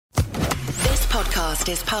podcast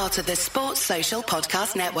is part of the Sports Social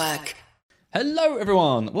Podcast Network. Hello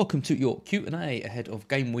everyone, welcome to your Q&A ahead of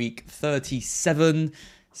game week 37.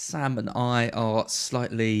 Sam and I are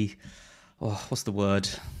slightly, what's the word?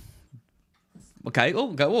 Okay, I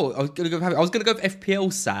was going to go for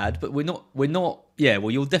FPL sad, but we're not. Yeah,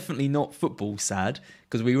 well, you're definitely not football sad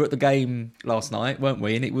because we were at the game last night, weren't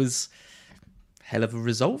we? And it was hell of a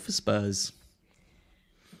result for Spurs.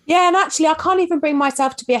 Yeah, and actually, I can't even bring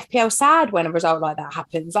myself to be FPL sad when a result like that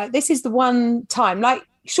happens. Like, this is the one time, like,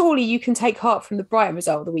 surely you can take heart from the Brighton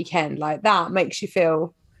result of the weekend. Like, that makes you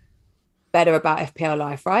feel better about FPL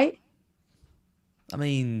life, right? I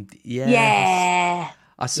mean, yeah. Yeah.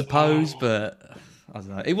 I suppose, but I don't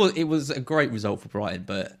know. It was a great result for Brighton,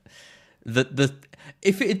 but the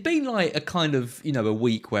if it had been like a kind of, you know, a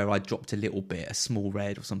week where I dropped a little bit, a small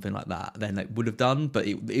red or something like that, then it would have done. But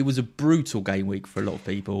it was a brutal game week for a lot of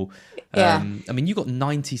people. Yeah. I mean, you got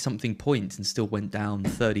 90-something points and still went down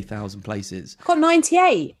 30,000 places. I got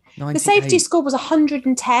 98. The safety score was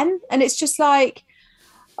 110. And it's just like,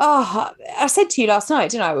 I said to you last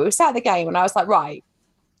night, didn't I? We were sat at the game and I was like, right,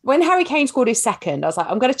 when Harry Kane scored his second, I was like,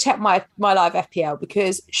 I'm going to check my live FPL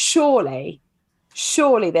because surely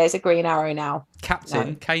there's a green arrow now.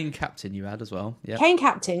 Kane captain you had as well. Yeah. Kane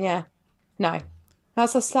captain, yeah. No. I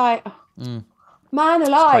was just like, man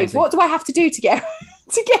alive, what do I have to do to get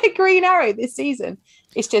a green arrow this season?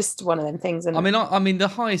 It's just one of them things. And I mean, the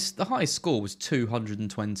highest score was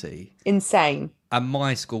 220. Insane. And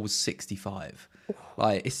my score was 65.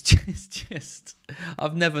 Like, it's just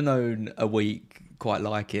I've never known a week quite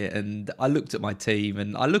like it. And I looked at my team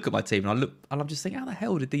and I'm just thinking, how the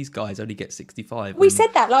hell did these guys only get 65? We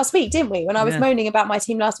said that last week, didn't we? When I was moaning about my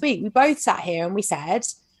team last week, we both sat here and we said,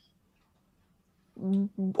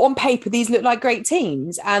 on paper, these look like great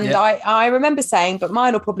teams. And I remember saying, but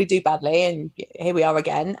mine will probably do badly. And here we are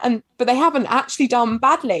again. But they haven't actually done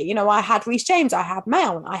badly. You know, I had Reece James, I had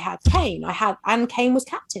Mount, I had Kane, and Kane was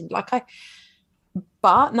captained.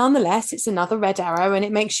 But nonetheless, it's another red arrow and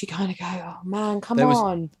it makes you kind of go, oh man, come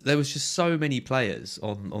on. There was just so many players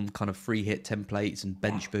on kind of free hit templates and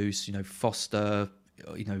bench boosts, you know, Foster,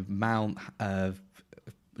 you know, Mount,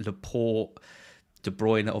 Laporte, De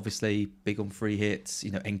Bruyne, obviously big on free hits, you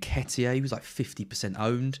know, Nketiah, he was like 50%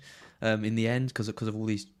 owned in the end because of all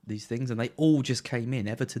these things. And they all just came in.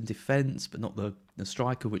 Everton defence, but not the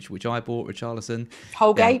striker, which I bought, Richarlison.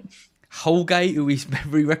 Holgate. Yeah. Holgate, who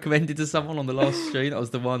we recommended to someone on the last stream, that was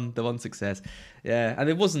the one success. Yeah, and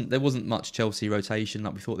there wasn't much Chelsea rotation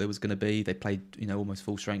like we thought there was going to be. They played, you know, almost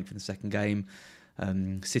full strength in the second game.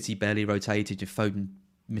 City barely rotated. Foden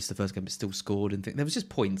missed the first game but still scored, and there was just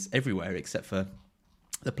points everywhere except for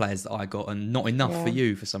the players that I got, and not enough for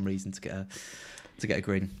you for some reason to get a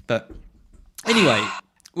green. But anyway.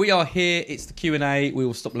 We are here. It's the Q&A. We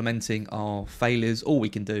will stop lamenting our failures. All we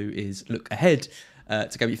can do is look ahead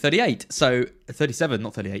to game week 38. So 37,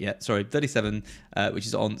 not 38 yet. Sorry, 37, which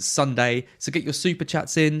is on Sunday. So get your super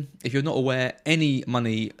chats in. If you're not aware, any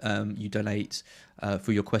money you donate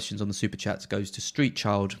for your questions on the super chats goes to Street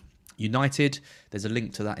Child United. There's a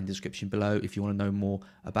link to that in the description below if you want to know more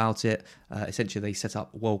about it. Essentially, they set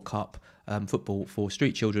up World Cup football for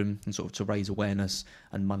street children and sort of to raise awareness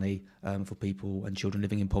and money for people and children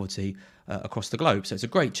living in poverty across the globe. So it's a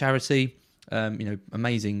great charity. You know,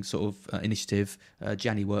 amazing sort of initiative.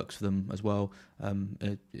 Gianni works for them as well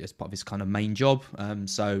as part of his kind of main job.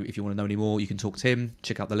 So if you want to know any more, you can talk to him.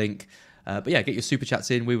 Check out the link. But yeah, get your super chats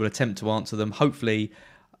in. We will attempt to answer them. Hopefully,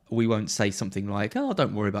 we won't say something like, "Oh,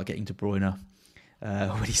 don't worry about getting De Bruyne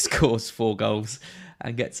when he scores 4 goals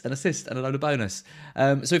and gets an assist and a load of bonus."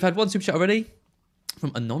 So we've had one super chat already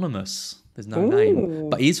from Anonymous. There's no name,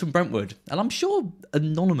 but he is from Brentwood. And I'm sure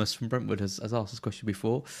Anonymous from Brentwood has asked this question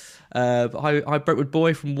before. Hi, Brentwood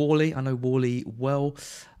boy from Worley. I know Worley well.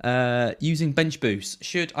 Using bench boost,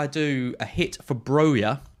 should I do a hit for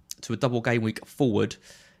Broja to a double game week forward?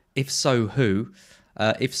 If so, who?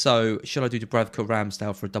 If so, should I do Dubravka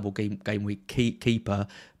Ramsdale for a double game week keeper?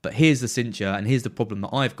 But here's the cincher, and here's the problem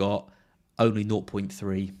that I've got. Only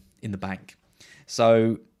 0.3 in the bank.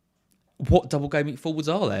 So what double game week forwards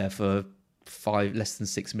are there for less than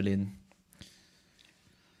 6 million?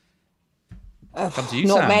 Come to you,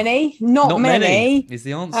 not Sam. many. Not many is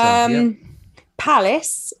the answer.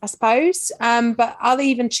 Palace, I suppose. But are they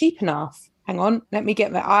even cheap enough? Hang on, I'm going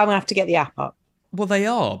to have to get the app up. Well, they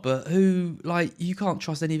are, but who, like, you can't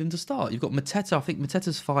trust any of them to start. You've got Mateta. I think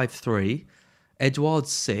Mateta's 5'3",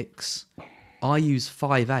 Edouard's 6. I use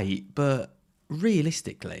 5'8", but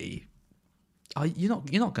realistically, you're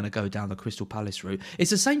not going to go down the Crystal Palace route.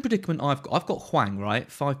 It's the same predicament I've got. I've got Hwang, right,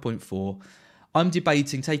 5.4. I'm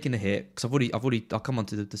debating taking a hit because I'll come on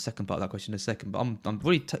to the second part of that question in a second. But I've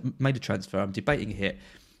already made a transfer. I'm debating a hit.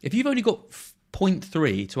 If you've only got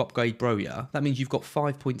 0.3 to upgrade Broja, that means you've got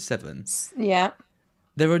 5.7. Yeah.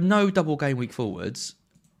 There are no double game week forwards,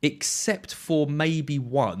 except for maybe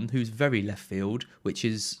one who's very left field, which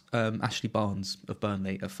is Ashley Barnes of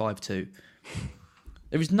Burnley at 5.2.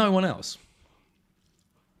 There is no one else.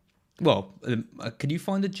 Well, can you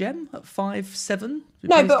find a gem at 5.7?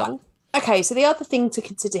 No, but okay. So the other thing to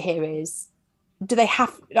consider here is, do they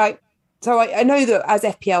have So I know that as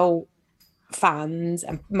FPL fans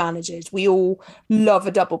and managers, we all love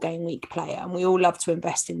a double game week player and we all love to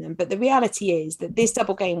invest in them. But the reality is that this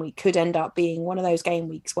double game week could end up being one of those game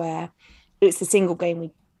weeks where it's the single game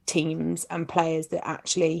week teams and players that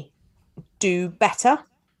actually do better.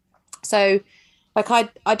 So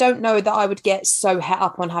I don't know that I would get so het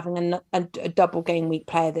up on having a double game week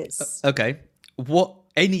player that's... Okay. What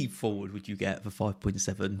any forward would you get for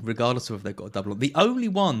 5.7, regardless of if they've got a double? The only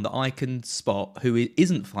one that I can spot who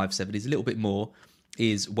isn't 5.7, is a little bit more,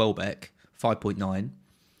 is Welbeck, 5.9.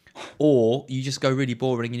 Or you just go really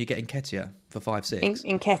boring and you're getting Nketiah for 5.6.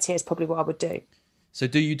 Nketiah is probably what I would do. So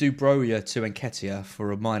do you do Broja to Nketiah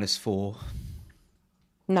for a -4?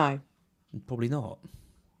 No. Probably not.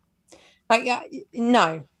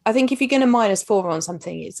 No. I think if you're going to -4 on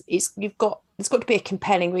something, it's got to be a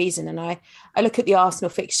compelling reason. And I look at the Arsenal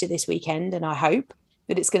fixture this weekend, and I hope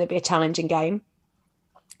that it's going to be a challenging game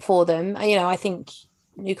for them. I think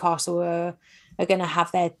Newcastle are going to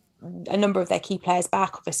have a number of their key players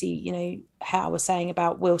back. Obviously, how I was saying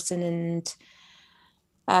about Wilson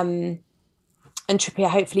and Trippier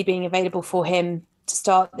hopefully being available for him to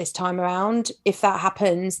start this time around. If that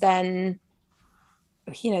happens, then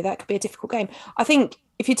that could be a difficult game. I think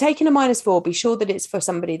if you're taking a -4, be sure that it's for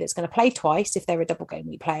somebody that's going to play twice if they're a double game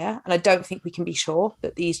week player. And I don't think we can be sure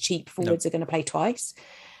that these cheap forwards are going to play twice.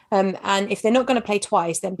 And if they're not going to play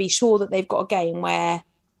twice, then be sure that they've got a game where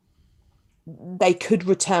they could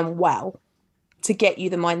return well to get you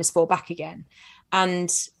the -4 back again. And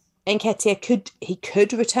Nketiah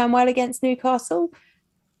could return well against Newcastle,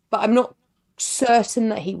 but I'm not certain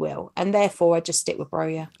that he will, and therefore I just stick with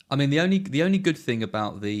Broja. I mean, the only good thing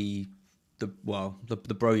about the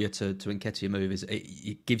Broja to Nketiah move is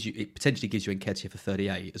it potentially gives you Nketiah for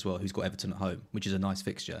 38 as well, who's got Everton at home, which is a nice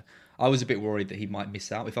fixture. I was a bit worried that he might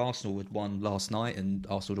miss out. If Arsenal had won last night and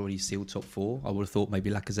Arsenal had already sealed top 4, I would have thought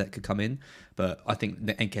maybe Lacazette could come in, but I think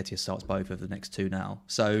Nketiah starts both of the next 2 now.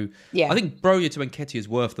 So yeah. I think Broja to Nketiah is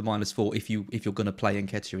worth the -4 if you're going to play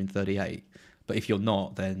Nketiah in 38. But if you're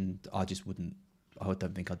not, then I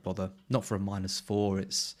don't think I'd bother. Not for a -4.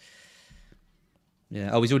 It's...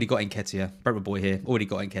 Yeah. Oh, he's already got Nketiah. Brentford boy here. Already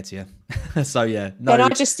got Nketiah. So, yeah. No. Then I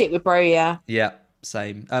just stick with Broja. Yeah,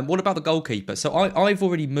 same. What about the goalkeeper? So I've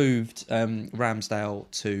already moved Ramsdale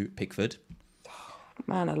to Pickford.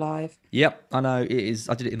 Man alive. Yep, I know. It is.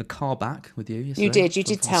 I did it in the car back with you yesterday. You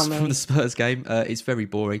did tell me. From the Spurs game. It's very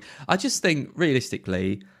boring. I just think,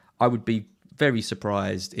 realistically, I would be very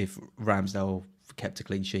surprised if Ramsdale kept a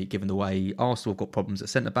clean sheet, given the way Arsenal have got problems at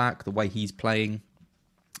centre-back, the way he's playing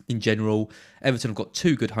in general. Everton have got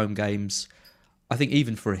 2 good home games. I think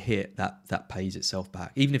even for a hit, that pays itself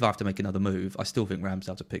back. Even if I have to make another move, I still think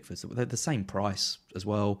Ramsdale to Pickford. They're the same price as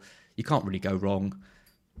well. You can't really go wrong.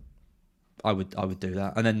 I would do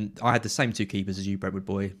that. And then I had the same 2 keepers as you, Brentwood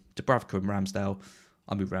boy, Dubravka and Ramsdale.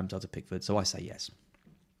 I moved Ramsdale to Pickford, so I say yes.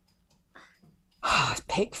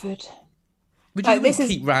 Pickford. Would you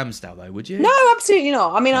keep Ramsdale though? Would you? No, absolutely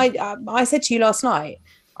not. I mean, I said to you last night,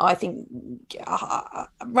 I think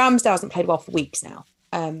Ramsdale hasn't played well for weeks now.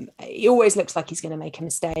 He always looks like he's going to make a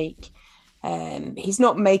mistake. He's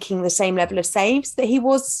not making the same level of saves that he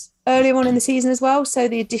was earlier on in the season as well. So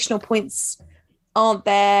the additional points aren't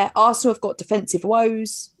there. Arsenal have got defensive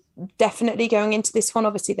woes definitely going into this one.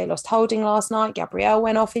 Obviously, they lost Holding last night. Gabriel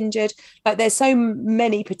went off injured. There's so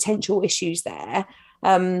many potential issues there.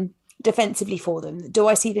 Defensively for them. Do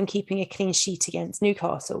I see them keeping a clean sheet against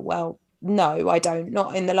Newcastle? Well, no, I don't.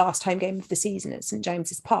 Not in the last home game of the season at St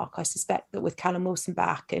James's Park. I suspect that with Callum Wilson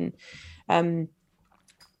back and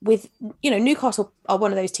with Newcastle are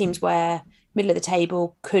one of those teams where middle of the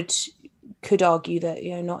table could argue that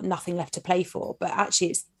nothing left to play for, but actually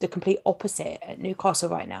it's the complete opposite at Newcastle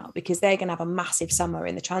right now, because they're going to have a massive summer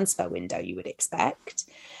in the transfer window, you would expect.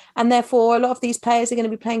 And therefore, a lot of these players are going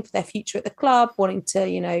to be playing for their future at the club, wanting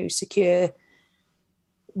to, secure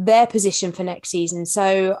their position for next season.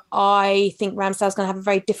 So I think Ramsdale's going to have a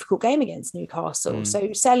very difficult game against Newcastle.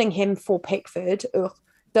 So selling him for Pickford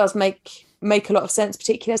does make a lot of sense,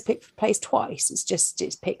 particularly as Pickford plays twice.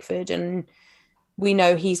 It's Pickford, and we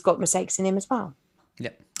know he's got mistakes in him as well.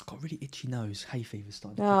 Yeah. I've got a really itchy nose. Hay fever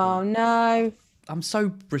starting. Oh no. I'm so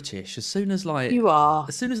British. As soon as You are.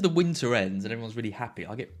 As soon as the winter ends and everyone's really happy,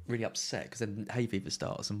 I get really upset because then hay fever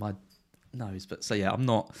starts and my nose. But so yeah, I'm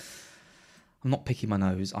not picking my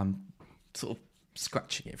nose. I'm sort of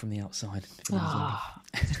scratching it from the outside.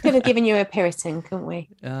 Could have given you a Piriton, couldn't we?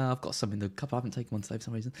 I've got some in the cup. I haven't taken one today for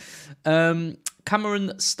some reason.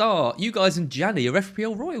 Cameron Starr, you guys and Gianni are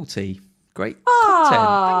FPL royalty. Great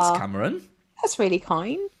content. Thanks, Cameron. That's really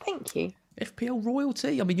kind. Thank you. FPL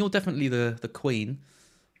royalty. I mean, you're definitely the queen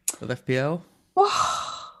of FPL. Well,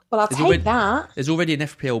 I'll take that. There's already an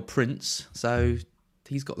FPL prince, so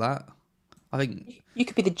he's got that. I think you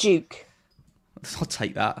could be the Duke. I'll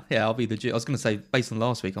take that. Yeah, I'll be the Duke. I was going to say, based on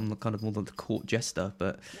last week, I'm kind of more than the court jester,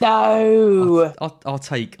 but no, I'll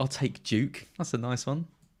take Duke. That's a nice one.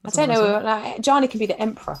 I don't know. Like, Gianni can be the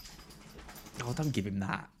emperor. Oh, don't give him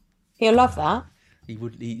that. He'll love that. He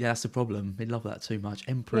would. That's the problem. He'd love that too much.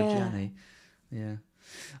 Emperor Gianni. Yeah.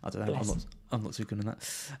 I don't know. I'm not too good on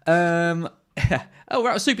that. Oh, we're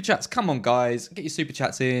out of super chats. Come on, guys, get your super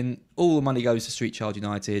chats in. All the money goes to Street Child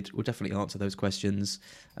United. We'll definitely answer those questions.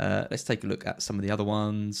 Let's take a look at some of the other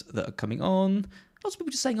ones that are coming on. Lots of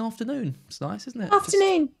people just saying afternoon. It's nice, isn't it?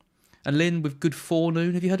 Afternoon. And Lynn with good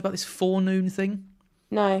forenoon. Have you heard about this forenoon thing?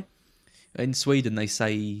 No. In Sweden, they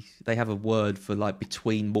say they have a word for like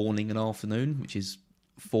between morning and afternoon, which is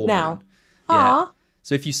forenoon. Now. Yeah.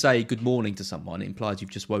 So if you say good morning to someone, it implies you've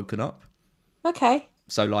just woken up. Okay.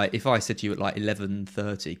 So like if I said to you at like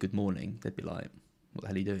 11:30, good morning, they'd be like, what the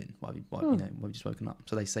hell are you doing? Why have you just woken up?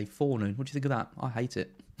 So they say forenoon. What do you think of that? I hate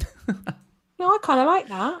it. No, I kind of like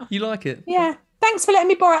that. You like it? Yeah. Thanks for letting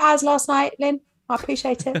me borrow Az last night, Lynn. I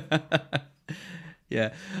appreciate it.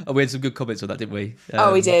 Yeah. Oh, we had some good comments on that, didn't we?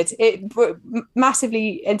 We did. It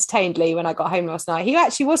massively entertained Lee when I got home last night. He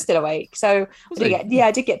actually was still awake. So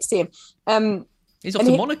I did get to see him. He's off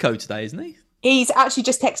to Monaco today, isn't he? He's actually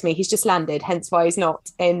just texted me. He's just landed, hence why he's not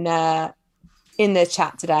in the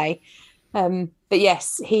chat today. But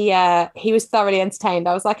yes, he was thoroughly entertained.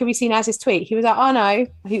 I was like, have you seen Az's tweet? He was like, oh no.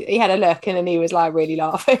 He had a look and then he was like really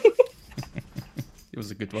laughing. It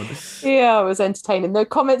was a good one. Yeah, it was entertaining. The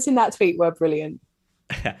comments in that tweet were brilliant.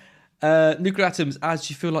 Nuclear Atoms, as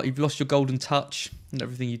you feel like you've lost your golden touch and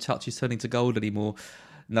everything you touch is turning to gold anymore.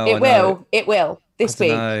 No, It will this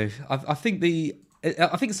week. No, I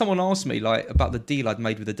think someone asked me like about the deal I'd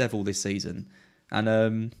made with the Devil this season,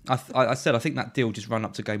 and I said I think that deal just ran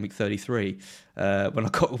up to game week 33 when I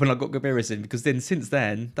got Gabiris in, because then since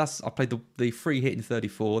then I played the free hit in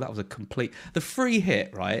 34. That was the free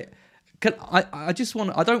hit, right? I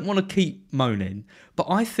don't want to keep moaning, but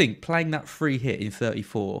I think playing that free hit in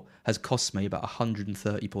 34 has cost me about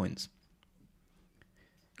 130 points.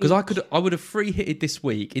 Because I would have free hitted this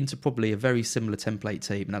week into probably a very similar template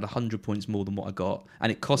team and had 100 points more than what I got,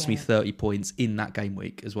 and it cost me 30 points in that game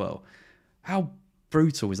week as well. How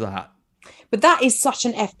brutal is that? But that is such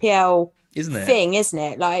an FPL thing, isn't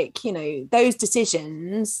it? Like, those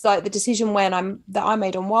decisions, like the decision that I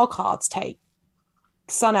made on wildcards, take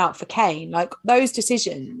Son out for Kane, like those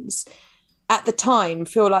decisions at the time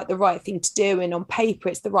feel like the right thing to do, and on paper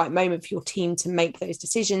it's the right moment for your team to make those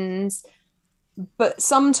decisions. But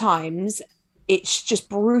sometimes it's just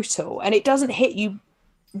brutal, and it doesn't hit you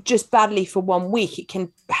just badly for 1 week. It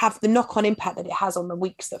can have the knock-on impact that it has on the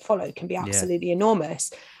weeks that follow can be absolutely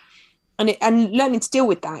enormous. And learning to deal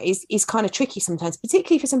with that is kind of tricky sometimes,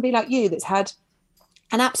 particularly for somebody like you that's had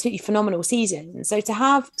an absolutely phenomenal season. So to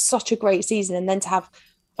have such a great season and then to have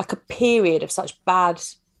like a period of such bad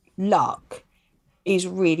luck is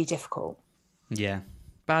really difficult. Yeah.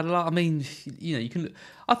 Bad luck. I mean, you can.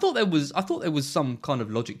 I thought there was some kind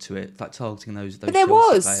of logic to it, like targeting those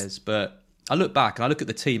Chelsea players. But I look back and I look at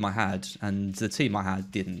the team I had, and the team I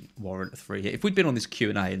had didn't warrant a free hit. If we'd been on this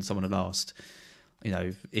Q&A and someone had asked,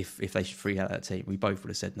 if they should free hit that team, we both would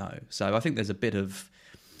have said no. So I think there's a bit of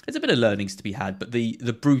learnings to be had, but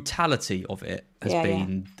the brutality of it has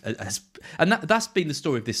been, and that's been the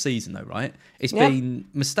story of this season, though, right? It's been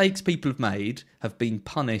mistakes people have been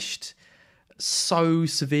punished so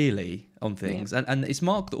severely on things, and it's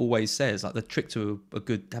Mark that always says like the trick to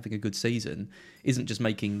having a good season isn't just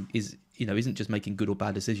making good or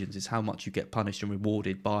bad decisions. It's how much you get punished and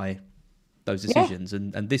rewarded by those decisions,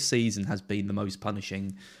 and this season has been the most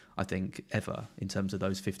punishing, I think, ever in terms of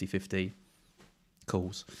those 50-50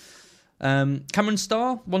 calls. Cameron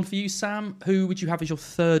Starr, one for you, Sam. Who would you have as your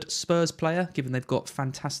third Spurs player, given they've got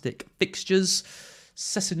fantastic fixtures?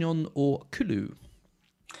 Sessegnon or Kulu?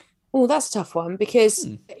 Oh, that's a tough one because,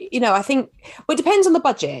 I think it depends on the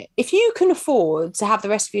budget. If you can afford to have the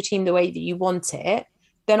rest of your team the way that you want it,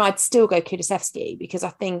 then I'd still go Kulusevski, because I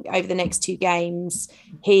think over the next 2 games,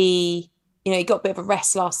 he got a bit of a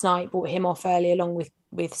rest last night, brought him off early along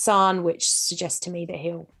with Son, which suggests to me that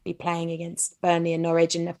he'll be playing against Burnley and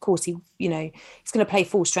Norwich. And of course, he's going to play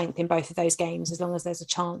full strength in both of those games, as long as there's a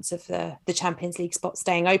chance of the Champions League spot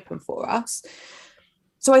staying open for us.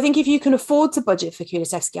 So I think if you can afford to budget for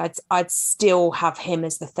Kulusevski, I'd still have him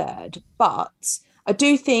as the third. But I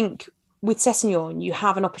do think with Sessegnon, you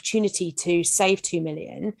have an opportunity to save 2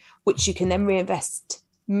 million, which you can then reinvest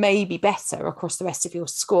maybe better across the rest of your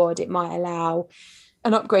squad. It might allow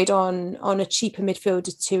an upgrade on a cheaper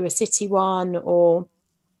midfielder to a City one, or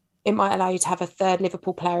it might allow you to have a third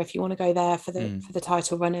Liverpool player if you want to go there for the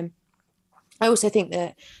title running. I also think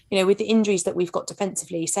that, with the injuries that we've got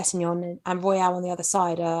defensively, Sessegnon and Royale on the other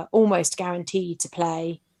side are almost guaranteed to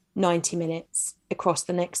play 90 minutes across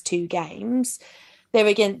the next 2 games. They're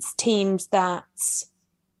against teams that,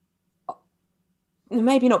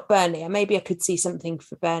 maybe not Burnley, maybe I could see something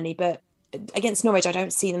for Burnley, but against Norwich, I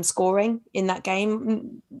don't see them scoring in that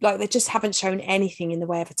game. Like, they just haven't shown anything in the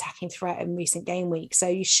way of attacking threat in recent game weeks. So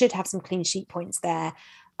you should have some clean sheet points there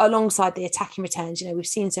alongside the attacking returns. We've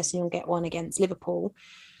seen Sessegnon get one against Liverpool.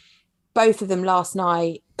 Both of them last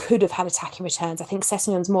night could have had attacking returns. I think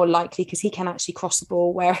Sessegnon's more likely because he can actually cross the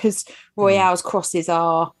ball, whereas Royale's crosses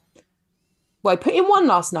are... Well, I put in one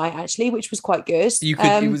last night, actually, which was quite good.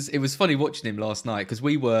 It was funny watching him last night, because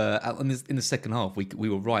we were in the second half. We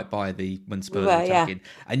were right by when Spurs were attacking,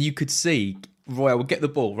 and you could see Royale would get the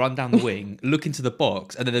ball, run down the wing, look into the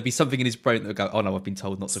box, and then there'd be something in his brain that would go, "Oh no, I've been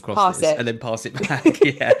told not to cross this," and then pass it back.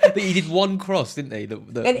 Yeah, but he did one cross, didn't he?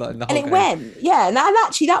 And it went, yeah. And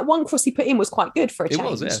actually, that one cross he put in was quite good for a change. It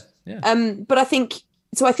was, yeah. But I think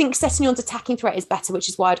Sessegnon's attacking threat is better, which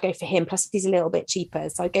is why I'd go for him. Plus, he's a little bit cheaper,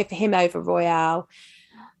 so I'd go for him over Royale.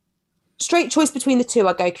 Straight choice between the two,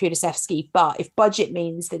 I'd go Kulusevski. But if budget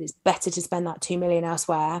means that it's better to spend that 2 million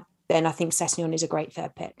elsewhere, then I think Sessegnon is a great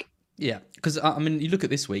third pick. Yeah, because you look at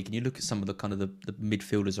this week and you look at some of the kind of the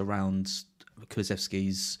midfielders around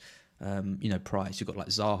Kulusevski's price. You've got like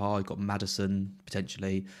Zaha, you've got Maddison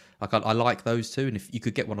potentially. Like I like those two, and if you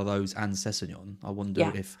could get one of those and Sessegnon, I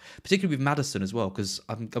wonder if, particularly with Maddison as well, because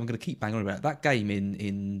I'm going to keep banging on about it. That game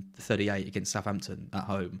in 38 against Southampton at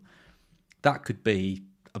home, that could be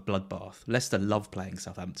a bloodbath. Leicester love playing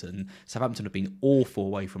Southampton. Southampton have been awful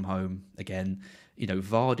away from home again.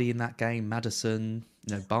 Vardy in that game, Maddison,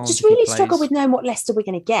 Barnes. Just really struggle with knowing what Leicester we're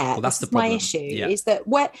going to get. Well, that's my issue. Yeah. Is that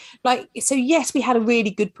yes, we had a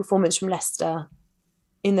really good performance from Leicester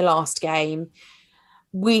in the last game.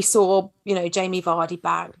 We saw, Jamie Vardy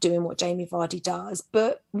back doing what Jamie Vardy does.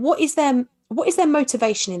 But what is their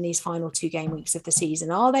motivation in these final 2 game weeks of the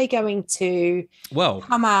season? Are they going to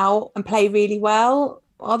come out and play really well?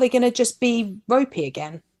 Are they going to just be ropey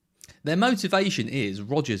again? Their motivation is,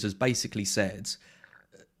 Rodgers has basically said,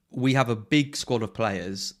 we have a big squad of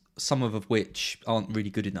players, some of which aren't really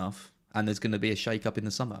good enough, and there's going to be a shake-up in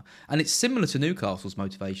the summer. And it's similar to Newcastle's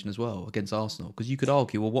motivation as well against Arsenal, because you could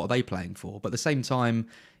argue, well, what are they playing for? But at the same time,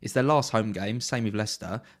 it's their last home game, same with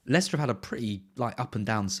Leicester. Leicester have had a pretty up and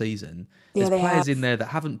down season. There's players in there that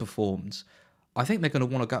haven't performed. I think they're going to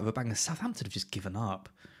want to go over a bang. Southampton have just given up.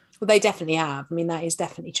 Well, they definitely have. I mean, that is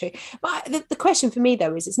definitely true. But the question for me,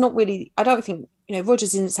 though, is it's not really... I don't think,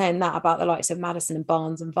 Rodgers isn't saying that about the likes of Maddison and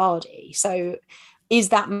Barnes and Vardy. So is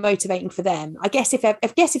that motivating for them? I guess if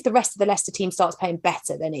the rest of the Leicester team starts playing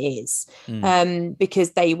better, then it is.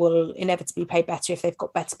 Because they will inevitably play better if they've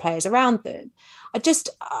got better players around them. I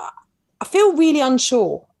feel really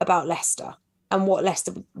unsure about Leicester and what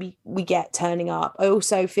Leicester we get turning up. I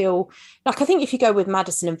also feel I think if you go with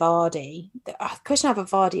Maddison and Vardy, the question I have of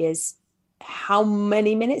Vardy is, how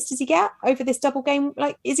many minutes does he get over this double game?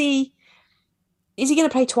 Is he going to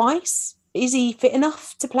play twice? Is he fit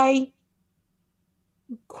enough to play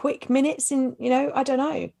quick minutes? I don't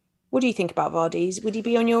know. What do you think about Vardy? Would he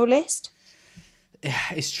be on your list?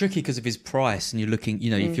 It's tricky because of his price, and you're looking,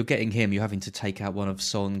 if you're getting him, you're having to take out one of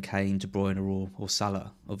Son, Kane, De Bruyne, or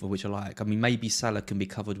Salah, of which I like. I mean, maybe Salah can be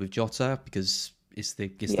covered with Jota because it's the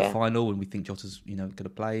final, and we think Jota's going to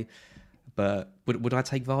play. But would I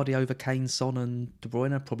take Vardy over Kane, Son, and De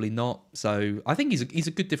Bruyne? Probably not. So I think he's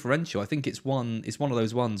a good differential. I think it's one of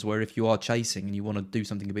those ones where if you are chasing and you want to do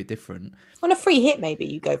something a bit different, on a free hit, maybe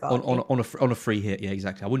you go Vardy. On a free hit, yeah,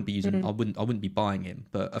 exactly. I wouldn't be using. I wouldn't be buying him.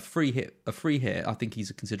 But a free hit, I think he's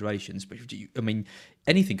a consideration. I mean,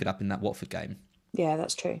 anything could happen in that Watford game. Yeah,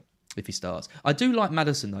 that's true. If he starts, I do like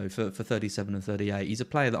Maddison though for 37 and 38. He's a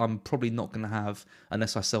player that I'm probably not going to have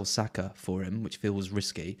unless I sell Saka for him, which feels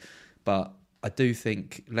risky. But I do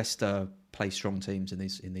think Leicester play strong teams in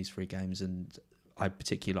these 3 games, and I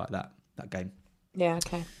particularly like that game. Yeah,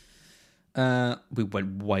 okay. We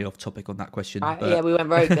went way off topic on that question. Right, but... yeah, we went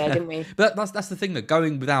rogue there, didn't we? But that's the thing, that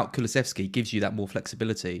going without Kulusevski gives you that more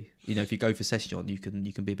flexibility. You know, if you go for Sessegnon, you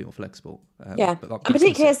can be a bit more flexible. Yeah, and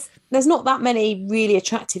particularly there's not that many really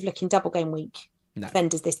attractive looking double game week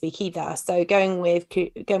defenders this week either. So going with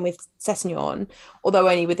Sessegnon, although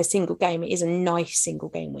only with a single game, it is a nice single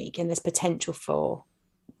game week, and there's potential for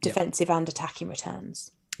defensive and attacking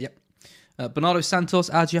returns. Yep. Bernardo Santos,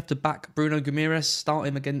 as you have to back Bruno Guimaraes, start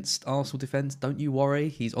him against Arsenal defence. Don't you worry,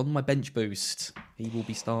 he's on my bench boost. He will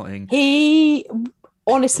be starting.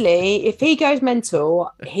 Honestly, if he goes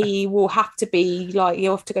mental, he will have to be like,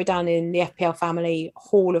 he'll have to go down in the FPL family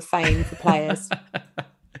Hall of Fame for players.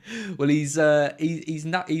 Well, he's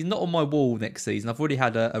not on my wall next season. I've already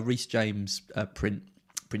had a Reece James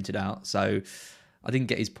printed out, so I didn't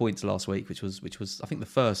get his points last week, which was I think the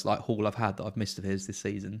first haul I've had that I've missed of his this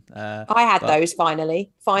season. I had those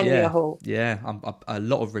finally a haul. Yeah, I'm a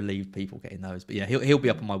lot of relieved people getting those, but yeah, he'll be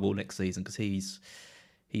up on my wall next season because he's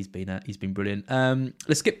been brilliant.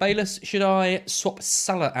 Let's skip Bayless. Should I swap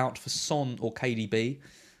Salah out for Son or KDB?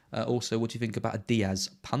 Also, what do you think about a Diaz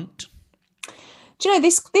punt? Do you know,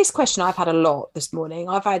 this question I've had a lot this morning.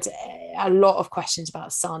 I've had a lot of questions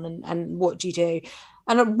about Son and what do you do?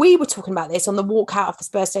 And we were talking about this on the walk out of the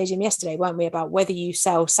Spurs Stadium yesterday, weren't we, about whether you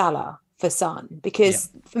sell Salah for Son? Because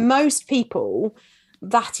for most people,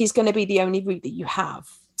 that is going to be the only route that you have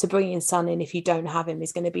to bring in Son in if you don't have him,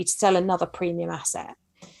 is going to be to sell another premium asset.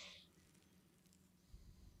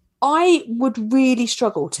 I would really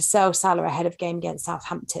struggle to sell Salah ahead of game against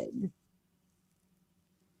Southampton.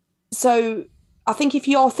 So I think if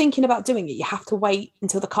you're thinking about doing it, you have to wait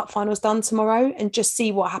until the cup final's done tomorrow and just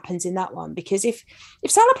see what happens in that one. Because if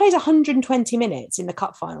Salah plays 120 minutes in the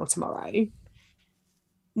cup final tomorrow,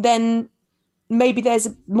 then maybe there's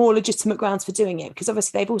more legitimate grounds for doing it, because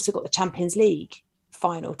obviously they've also got the Champions League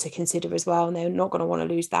final to consider as well, and they're not going to want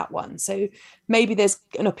to lose that one. So maybe there's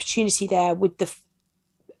an opportunity there with the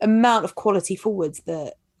amount of quality forwards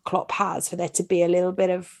that Klopp has for there to be a little bit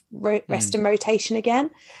of rest and rotation again.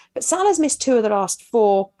 But Salah's missed 2 of the last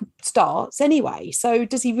 4 starts anyway. So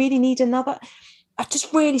does he really need another? I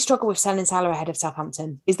just really struggle with selling Salah ahead of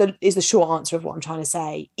Southampton is the short answer of what I'm trying to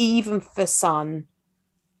say. Even for Son,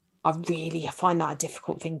 I find that a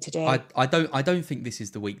difficult thing to do. I don't think this is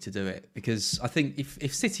the week to do it, because I think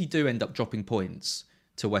if City do end up dropping points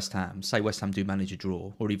to West Ham, say West Ham do manage a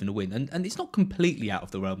draw or even a win, and it's not completely out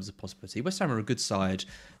of the realms of possibility. West Ham are a good side.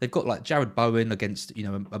 They've got Jared Bowen against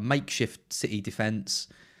a makeshift City defence.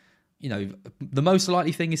 The most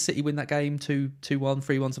likely thing is City win that game 2-1,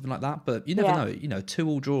 3-1, something like that. But you never know.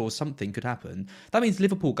 2-2 draw or something could happen. That means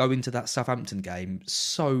Liverpool go into that Southampton game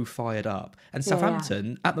so fired up, and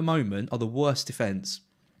Southampton at the moment are the worst defence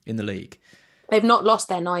in the league. They've not lost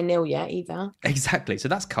their 9-0 yet either. Exactly. So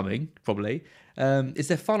that's coming probably. It's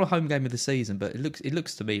their final home game of the season, but it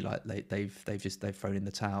looks to me like they've thrown in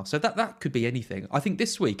the towel. So that could be anything. I think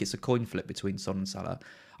this week it's a coin flip between Son and Salah.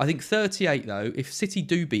 I think 38 though. If City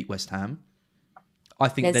do beat West Ham, I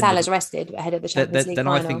think then Salah's rested ahead of the Champions League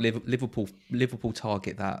final. I think Liverpool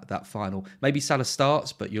target that final. Maybe Salah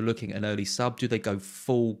starts, but you're looking at an early sub. Do they go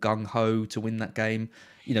full gung ho to win that game?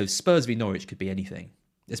 Spurs v Norwich could be anything.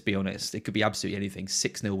 Let's be honest. It could be absolutely anything.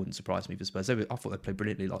 6-0 wouldn't surprise me for Spurs. I thought they played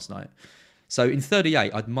brilliantly last night. So in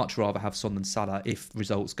 38, I'd much rather have Son than Salah if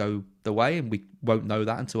results go the way, and we won't know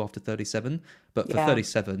that until after 37. But for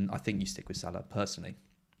 37, I think you stick with Salah, personally.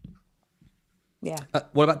 Yeah.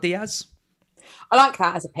 What about Diaz? I like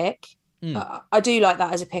that as a pick. I do like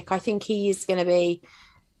that as a pick. I think he's going to be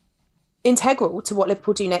integral to what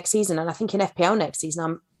Liverpool do next season. And I think in FPL next season,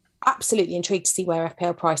 I'm absolutely intrigued to see where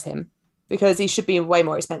FPL price him, because he should be way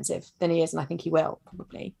more expensive than he is. And I think he will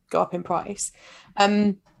probably go up in price.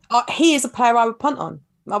 He is a player I would punt on.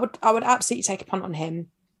 I would absolutely take a punt on him.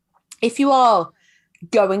 If you are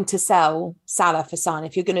going to sell Salah for Son,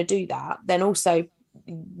 if you're going to do that, then also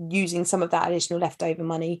using some of that additional leftover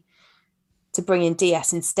money to bring in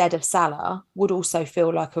DS instead of Salah would also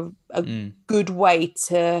feel like a good way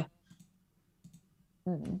to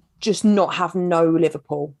just not have no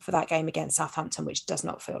Liverpool for that game against Southampton, which does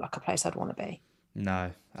not feel like a place I'd want to be.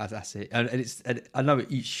 No, that's it. And I know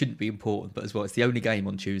it shouldn't be important, but as well, it's the only game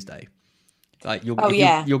on Tuesday. You're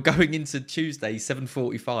going into Tuesday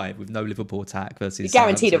 7:45 with no Liverpool attack versus. You're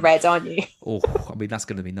guaranteed a red, aren't you? That's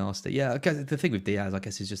going to be nasty. Yeah, the thing with Diaz, I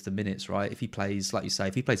guess, is just the minutes, right? If he plays, like you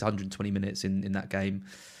say, 120 minutes in that game,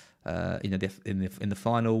 in the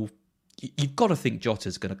final, you've got to think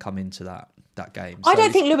Jota's going to come into that game. I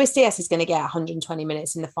don't think Luis Diaz is going to get 120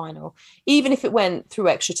 minutes in the final. Even if it went through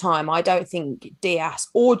extra time, I don't think Diaz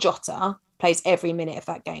or Jota plays every minute of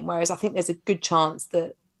that game, whereas I think there's a good chance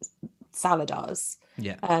that Salah does.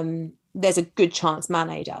 Yeah. There's a good chance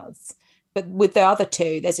Mane does. But with the other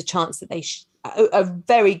two, there's a chance that they a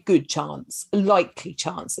very good chance, a likely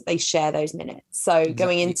chance that they share those minutes. So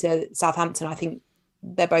going into Southampton, I think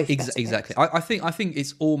they're both exactly. I think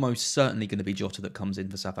it's almost certainly going to be Jota that comes in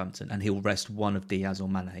for Southampton, and he'll rest one of Diaz or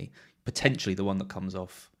Mane, potentially the one that comes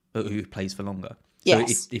off, who plays for longer. So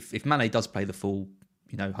yes. if Mane does play the full,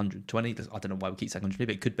 120, I don't know why we keep saying 120,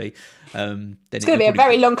 but it could be. Then it's going to be a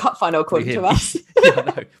very long cup final, according to us. Yeah, I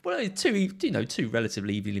know. Well, two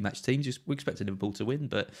relatively evenly matched teams. We expected Liverpool to win,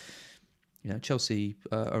 but Chelsea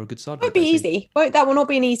are a good side. Won't be easy. That will not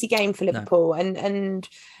be an easy game for Liverpool, no.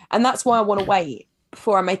 and that's why I want to wait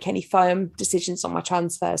before I make any firm decisions on my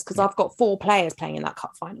transfers, because I've got 4 players playing in that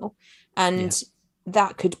cup final, and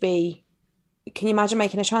that could be. Can you imagine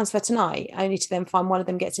making a transfer tonight only to then find one of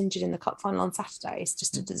them gets injured in the cup final on Saturday? It's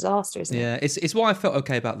just a disaster, isn't it? Yeah, it's why I felt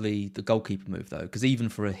okay about the goalkeeper move though, because even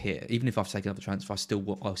for a hit, even if I've taken up the transfer,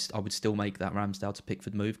 I would still make that Ramsdale to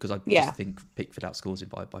Pickford move, because I just think Pickford outscores him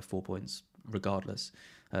by 4 points regardless.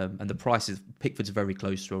 And the price is Pickford's very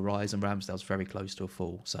close to a rise and Ramsdale's very close to a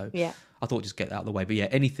fall. So I thought just get that out of the way. But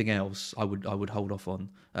anything else I would hold off on.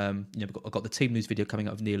 I've got the team news video coming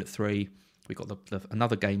up of Neil at 3. We've got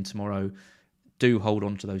another game tomorrow. Do hold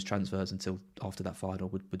on to those transfers until after that final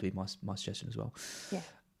would be my suggestion as well. Yeah.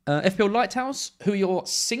 FPL Lighthouse, who are your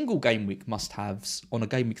single game week must-haves on a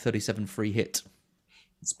game week 37 free hit?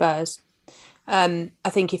 Spurs. I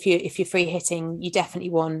think if you're free hitting, you definitely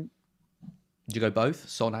want. Did you go both,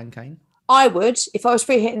 Son and Kane? I would. If I was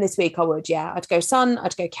free hitting this week, I would. Yeah, I'd go Son.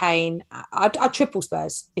 I'd go Kane. I'd triple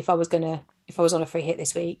Spurs if I was on a free hit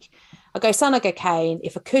this week. I'd go Son, I'd go Kane.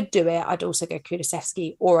 If I could do it, I'd also go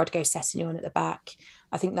Kulusevski, or I'd go Sessegnon at the back.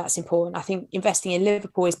 I think that's important. I think investing in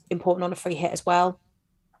Liverpool is important on a free hit as well.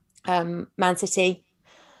 Man City,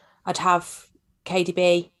 I'd have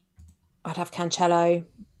KDB, I'd have Cancelo,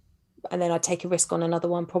 and then I'd take a risk on another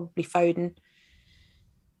one, probably Foden.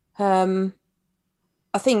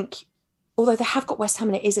 I think, although they have got West Ham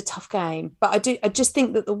and it is a tough game, but I just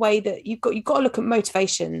think that the way that you've got to look at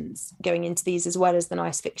motivations going into these as well as the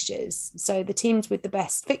nice fixtures. So the teams with the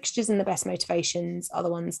best fixtures and the best motivations are the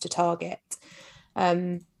ones to target.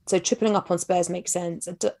 So tripling up on Spurs makes sense.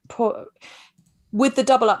 With the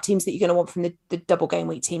double up teams that you're going to want from the double game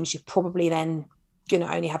week teams, you're probably then going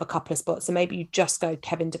to only have a couple of spots. So maybe you just go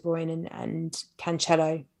Kevin De Bruyne and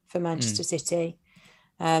Cancelo for Manchester City.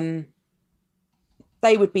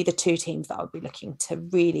 They would be the 2 teams that I would be looking to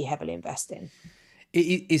really heavily invest in.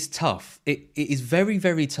 It is tough. It is very,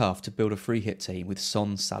 very tough to build a free hit team with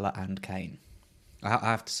Son, Salah and Kane. I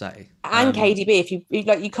have to say. And KDB, if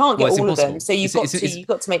you can't get all of them, so you've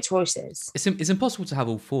got to make choices. It's impossible to have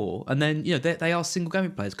all 4, and then they are single game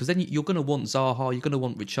players, because then you're going to want Zaha, you're going to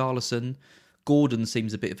want Richarlison. Gordon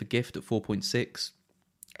seems a bit of a gift at 4.6.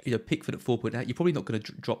 Pickford at 4.8. You're probably not going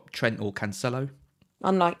to drop Trent or Cancelo.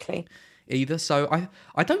 Unlikely. Either. So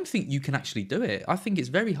I don't think you can actually do it. I think it's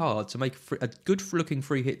very hard to make a good looking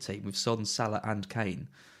free hit team with Son, Salah and Kane.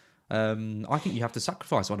 I think you have to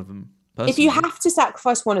sacrifice one of them. Personally. If you have to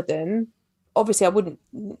sacrifice one of them, obviously I wouldn't.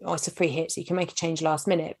 It's a free hit, so you can make a change last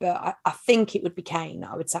minute. But I think it would be Kane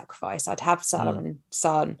that I would sacrifice. I'd have Salah and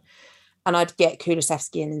Son, and I'd get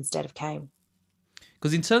Kulusevski in instead of Kane.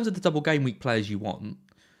 Because in terms of the double game week players you want,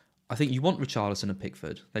 I think you want Richarlison and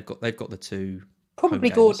Pickford. They've got the 2. Probably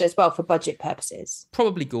Gordon as well for budget purposes.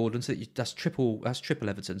 Probably Gordon. So that's triple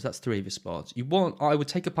Everton. So that's 3 of your spots. I would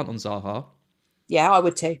take a punt on Zaha. Yeah, I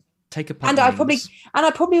would too. Take a punt. I'd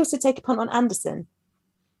probably also take a punt on Anderson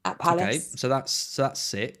at Palace. Okay, so that's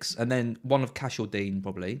 6, and then one of Cash or Dean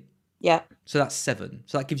probably. Yeah. So that's 7.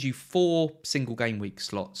 So that gives you 4 single game week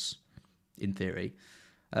slots in theory.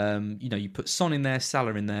 You put Son in there,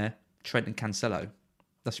 Salah in there, Trent and Cancelo.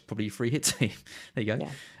 That's probably your free hit team. There you go.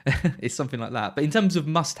 Yeah. It's something like that. But in terms of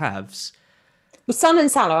must-haves... Well, Son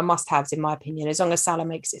and Salah are must-haves, in my opinion, as long as Salah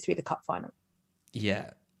makes it through the cup final.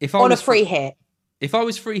 Yeah. On a free hit. If I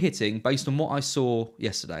was free hitting, based on what I saw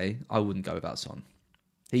yesterday, I wouldn't go without Son.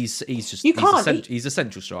 He's a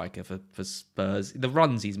central striker for Spurs. The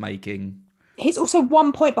runs he's making... He's also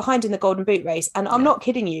 1 point behind in the Golden Boot race. And I'm not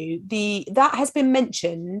kidding you. That has been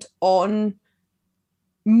mentioned on...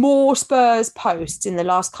 more Spurs posts in the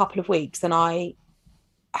last couple of weeks than I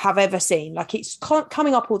have ever seen. Like, it's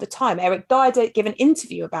coming up all the time. Eric Dyer gave an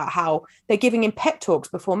interview about how they're giving him pep talks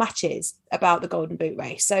before matches about the Golden Boot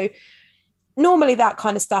race. So normally that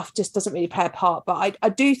kind of stuff just doesn't really play a part, but I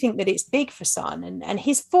do think that it's big for Son and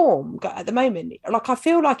his form at the moment. Like, I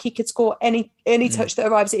feel like he could score any touch that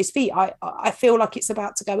arrives at his feet. I feel like it's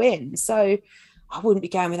about to go in. So I wouldn't be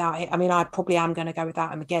going without it. I mean, I probably am going to go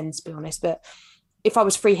without him again, to be honest. But if I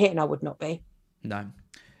was free hitting, I would not be. No.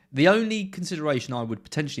 The only consideration I would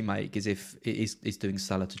potentially make is if it is doing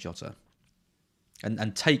Salah to Jota.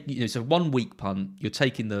 And take, so 1 week punt, you're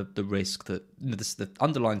taking the risk that the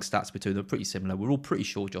underlying stats between them are pretty similar. We're all pretty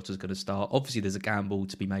sure Jota's going to start. Obviously, there's a gamble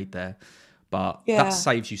to be made there, but that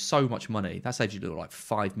saves you so much money. That saves you like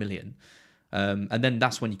 5 million. And then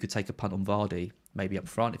that's when you could take a punt on Vardy, maybe up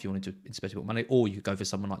front if you wanted to spend a bit of money, or you could go for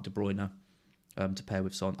someone like De Bruyne to pair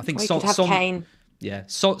with Son. I think Son, Kane. Yeah,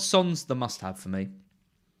 Son's the must-have for me.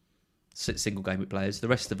 Single game with players. The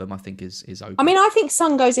rest of them, I think, is open. I mean, I think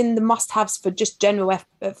Son goes in the must-haves for just general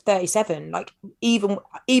F37. Like even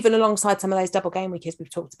alongside some of those double game weekends we've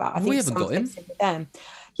talked about. I think we haven't got him. With them.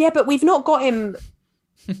 Yeah, but we've not got him.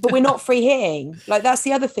 But we're not free hitting. Like that's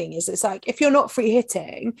the other thing is it's like if you're not free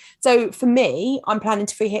hitting. So for me, I'm planning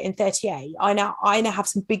to free hit in 38. I now have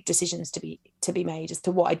some big decisions to be made as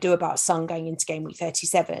to what I do about Son going into game week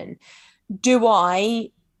 37. Do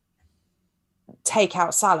I take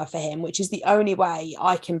out Salah for him, which is the only way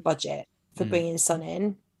I can budget for bringing Son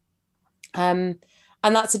in, and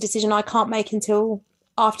that's a decision I can't make until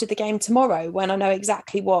after the game tomorrow when I know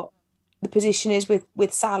exactly what the position is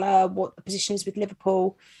with Salah, what the position is with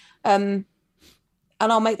Liverpool, and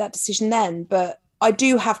I'll make that decision then. But I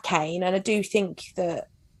do have Kane, and I do think that,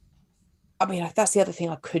 I mean, that's the other thing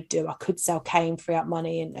I could do. I could sell Kane, free up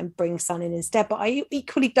money and bring Son in instead, but I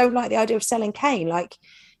equally don't like the idea of selling Kane. Like,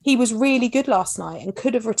 he was really good last night and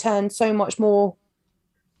could have returned so much more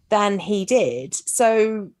than he did.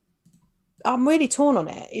 So I'm really torn on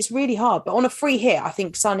it. It's really hard. But on a free hit, I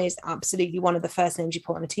think Son is absolutely one of the first names you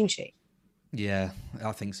put on a team sheet. Yeah,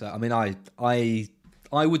 I think so. I mean, I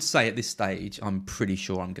would say at this stage, I'm pretty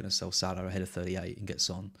sure I'm going to sell Salah ahead of 38 and get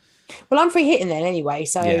Son. Well, I'm free hitting then anyway.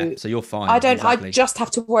 So yeah, so you're fine. I just have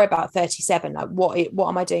to worry about 37. Like what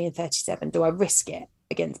am I doing in 37? Do I risk it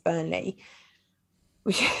against Burnley?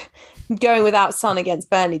 Going without Son against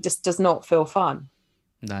Burnley just does not feel fun.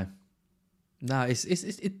 No,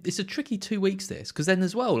 it's a tricky 2 weeks this, because then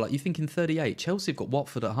as well, like you think in 38, Chelsea have got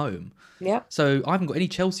Watford at home. Yeah. So I haven't got any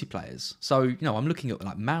Chelsea players. So I'm looking at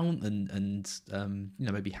like Mount and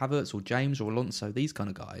maybe Havertz or James or Alonso, these kind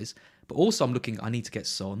of guys. But also I'm looking, I need to get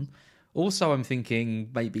Son. Also I'm thinking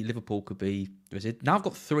maybe Liverpool could be. Now I've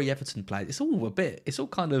got 3 Everton players. It's all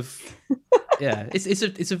kind of. Yeah,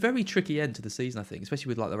 it's a very tricky end to the season, I think, especially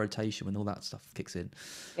with like the rotation when all that stuff kicks in.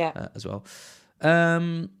 Yeah, as well.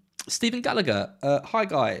 Stephen Gallagher, hi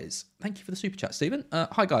guys. Thank you for the super chat, Stephen.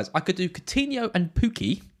 Hi guys, I could do Coutinho and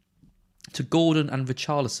Pukki to Gordon and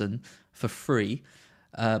Richarlison for free,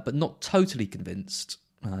 but not totally convinced.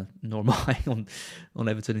 Nor am I on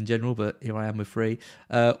Everton in general, but here I am with free.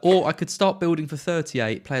 Or I could start building for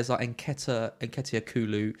 38 players like Nketiah,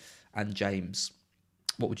 Kulu, and James.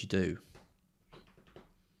 What would you do?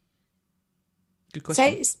 Good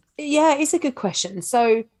question. So it's a good question.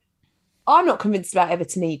 So I'm not convinced about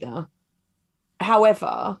Everton either.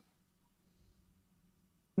 However,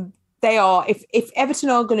 they are, if Everton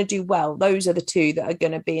are going to do well, those are the two that are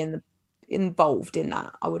going to be involved in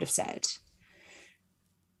that, I would have said.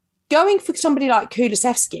 Going for somebody like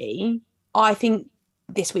Kulusevski, I think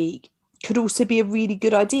this week could also be a really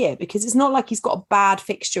good idea, because it's not like he's got a bad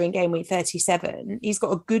fixture in game week 37. He's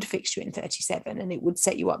got a good fixture in 37, and it would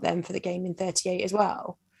set you up then for the game in 38 as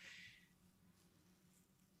well.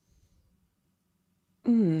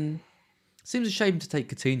 Seems a shame to take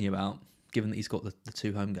Coutinho out, given that he's got the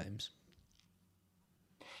 2 home games.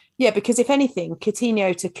 Yeah, because if anything,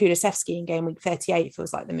 Coutinho to Kulusevski in game week 38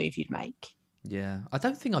 feels like the move you'd make. Yeah, I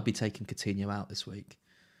don't think I'd be taking Coutinho out this week.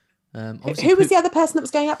 Who was the other person that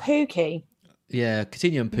was going up? Pukki. Yeah,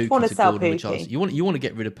 Coutinho and Pukki. You want to sell Pukki. You want to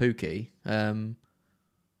get rid of Pukki.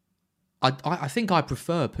 I think I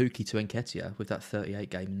prefer Pukki to Nketiah with that 38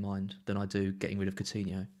 game in mind than I do getting rid of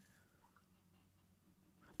Coutinho.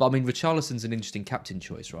 But I mean, Richarlison's an interesting captain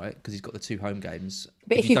choice, right? Because he's got the 2 home games.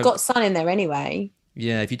 But if you've got Son in there anyway.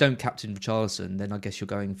 Yeah, if you don't captain Richarlison, then I guess you're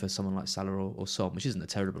going for someone like Salah or Son, which isn't a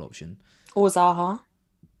terrible option. Or Zaha,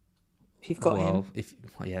 if you've got him.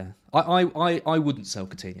 I wouldn't sell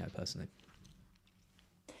Coutinho personally.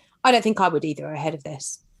 I don't think I would either ahead of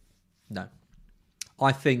this. No,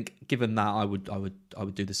 I think given that I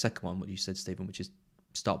would do the second one, what you said, Stephen, which is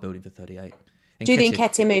start building for 38. Do the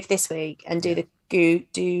Nketiah move this week and do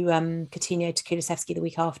Coutinho to Kulusevski the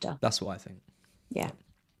week after. That's what I think. Yeah.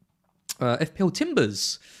 FPL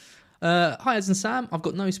Timbers. Hi, Az and Sam. I've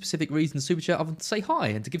got no specific reason to super chat other than to say hi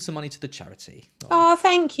and to give some money to the charity. Oh,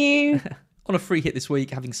 thank you. On a free hit this week,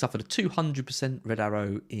 having suffered a 200% red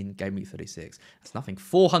arrow in game week 36. That's nothing.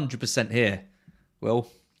 400% here. Well,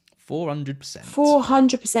 400%.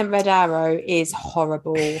 400% red arrow is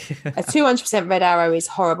horrible. A 200% red arrow is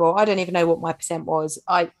horrible. I don't even know what my percent was.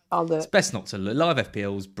 I'll look. It's best not to look. Live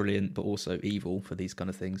FPL is brilliant, but also evil for these kind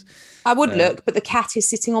of things. I would look, but the cat is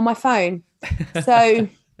sitting on my phone. So,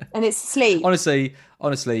 and it's asleep.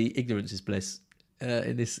 Honestly, ignorance is bliss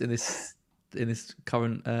in this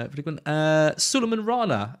current predicament. Suleiman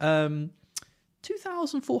Rana,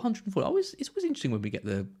 2,440. It's always interesting when we get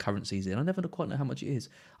the currencies in. I never quite know how much it is.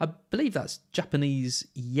 I believe that's Japanese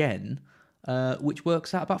yen, which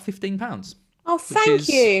works out about £15. Oh, thank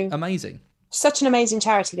you. Amazing. Such an amazing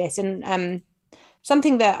charity, this, and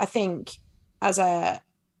something that I think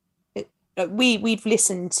we've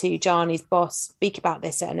listened to Gianni's boss speak about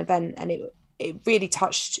this at an event, and it really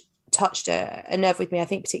touched a nerve with me. I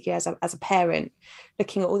think particularly as a parent,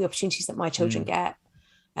 looking at all the opportunities that my children get.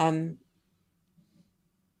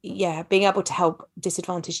 Being able to help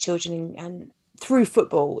disadvantaged children and through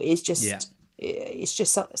football is just it's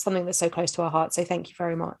just something that's so close to our heart. So thank you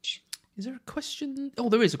very much. Is there a question? Oh,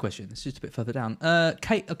 there is a question. It's just a bit further down.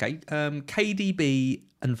 KDB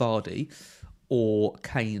and Vardy or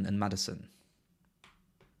Kane and Maddison?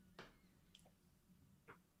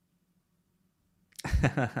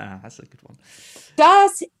 That's a good one.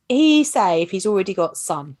 Does he say if he's already got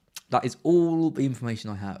Son? That is all the information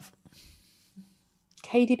I have.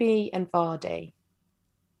 KDB and Vardy.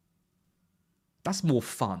 That's more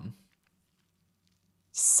fun.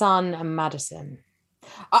 Son and Maddison.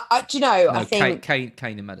 I think Kane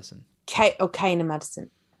and Maddison. Kane and Maddison.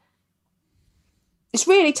 It's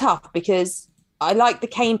really tough because I like the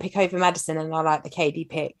Kane pick over Maddison and I like the KD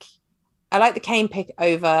pick. I like the Kane pick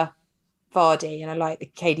over Vardy and I like the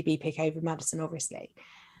KDB pick over Maddison, obviously.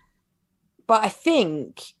 But I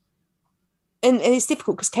think, and it's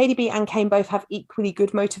difficult because KDB and Kane both have equally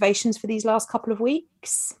good motivations for these last couple of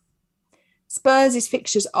weeks. Spurs'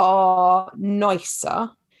 fixtures are nicer.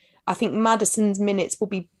 I think Maddison's minutes will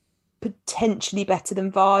be potentially better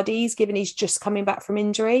than Vardy's, given he's just coming back from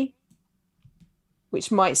injury,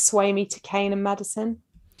 which might sway me to Kane and Maddison.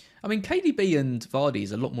 I mean, KDB and Vardy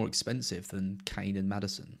is a lot more expensive than Kane and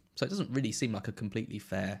Maddison, so it doesn't really seem like a completely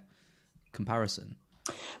fair comparison.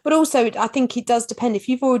 But also, I think it does depend. If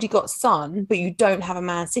you've already got Son, but you don't have a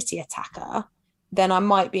Man City attacker, then I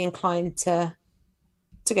might be inclined to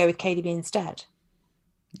go with KDB instead.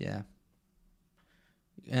 Yeah.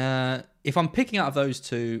 If I'm picking out of those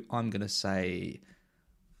two, I'm going to say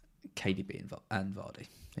KDB and Vardy.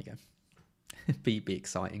 There you go. be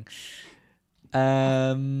exciting.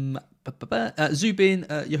 Zubin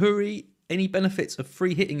Yahuri, any benefits of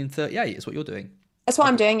free hitting in 38 is what you're doing? That's what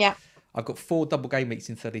I'm doing, yeah. I've got 4 double game weeks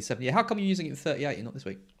in 37. Yeah, how come you're using it in 38 and not this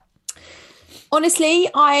week? Honestly,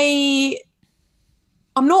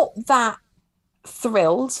 I'm not that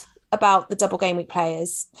thrilled about the double game week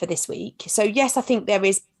players for this week. So yes, I think there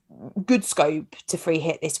is good scope to free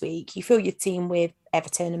hit this week. You fill your team with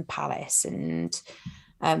Everton and Palace, and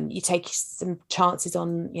you take some chances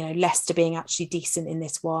on, Leicester being actually decent in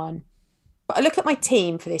this one. But I look at my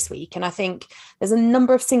team for this week and I think there's a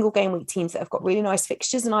number of single game week teams that have got really nice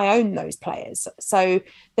fixtures and I own those players. So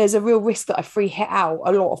there's a real risk that I free hit out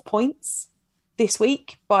a lot of points this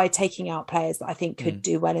week by taking out players that I think could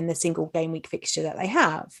do well in the single game week fixture that they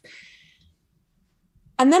have.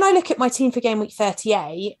 And then I look at my team for game week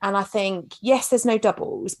 38 and I think, yes, there's no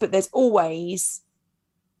doubles, but there's always,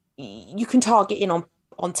 you can target in on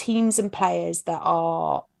teams and players that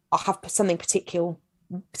have something particularly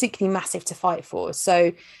massive to fight for.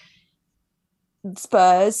 So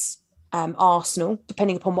Spurs, Arsenal,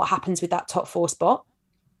 depending upon what happens with that top 4 spot,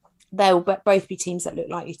 they'll both be teams that look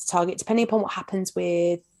likely to target. Depending upon what happens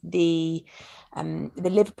with the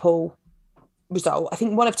Liverpool result, I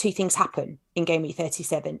think one of 2 things happen in game week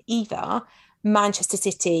 37. Either Manchester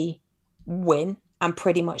City win and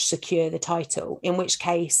pretty much secure the title, in which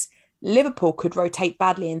case Liverpool could rotate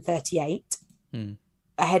badly in 38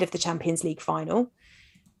 ahead of the Champions League final.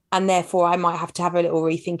 And therefore, I might have to have a little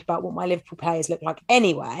rethink about what my Liverpool players look like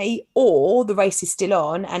anyway, or the race is still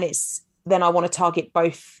on and then I want to target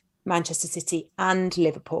both Manchester City and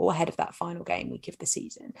Liverpool ahead of that final game week of the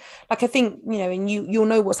season. Like, I think, and you'll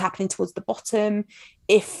know what's happening towards the bottom.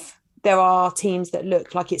 If there are teams that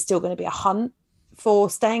look like it's still going to be a hunt for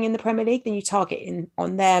staying in the Premier League, then you target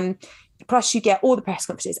on them. Plus, you get all the press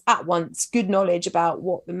conferences at once, good knowledge about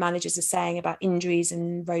what the managers are saying about injuries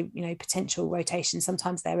and potential rotations.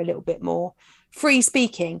 Sometimes they're a little bit more free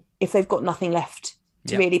speaking if they've got nothing left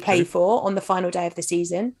to really play for on the final day of the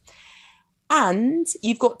season. And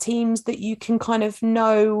you've got teams that you can kind of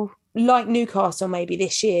know, like Newcastle maybe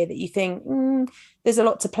this year, that you think there's a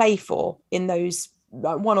lot to play for in those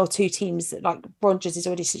like one or two teams, like Rogers has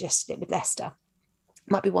already suggested it with Leicester,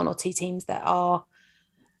 might be one or two teams that are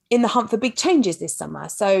in the hunt for big changes this summer.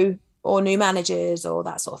 So, or new managers or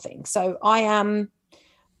that sort of thing. So I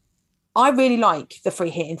really like the free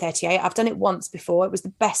hit in 38. I've done it once before. It was the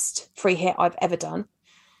best free hit I've ever done.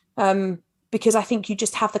 Because I think you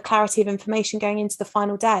just have the clarity of information going into the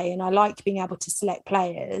final day. And I like being able to select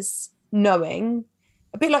players knowing,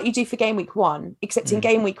 a bit like you do for game week 1, except in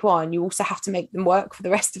game week 1, you also have to make them work for the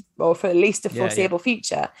rest of, or for at least a foreseeable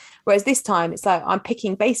future. Whereas this time it's like I'm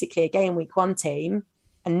picking basically a game week 1 team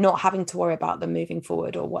and not having to worry about them moving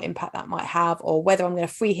forward or what impact that might have, or whether I'm going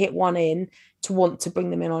to free hit one in to want to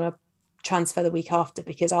bring them in on a transfer the week after,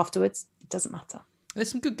 because afterwards it doesn't matter.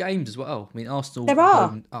 There's some good games as well. I mean, Arsenal There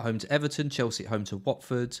are. at home to Everton, Chelsea at home to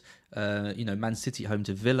Watford, Man City at home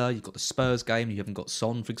to Villa. You've got the Spurs game. You haven't got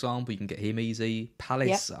Son, for example. You can get him easy.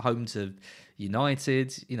 Palace at home to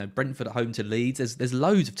United. Brentford at home to Leeds. There's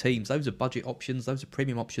loads of teams. Those are budget options. Those are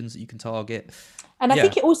premium options that you can target. And I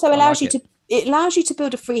think it also allows you to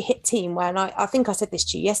build a free hit team where, and I think I said this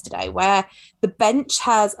to you yesterday, where the bench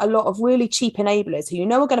has a lot of really cheap enablers who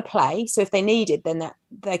are going to play. So if they needed, then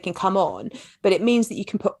they can come on. But it means that you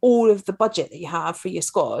can put all of the budget that you have for your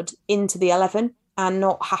squad into the 11 and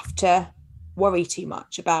not have to worry too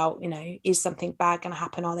much about, is something bad going to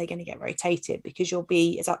happen? Are they going to get rotated? Because you'll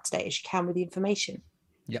be as up to date as you can with the information.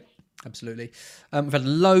 Yep. Absolutely. We've had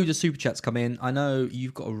loads of super chats come in. I know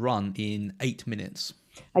you've got a run in 8 minutes.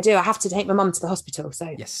 I do. I have to take my mum to the hospital.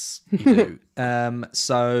 So yes, you do. I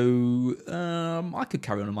could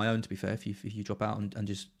carry on my own. To be fair, if you drop out and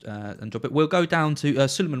just and drop it, we'll go down to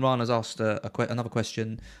Suleiman Rana's asked another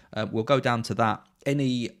question. We'll go down to that.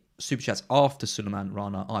 Any super chats after Suleiman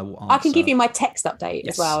Rana, I will answer. I can give you my text update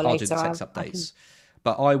as well later. I'll do the text updates,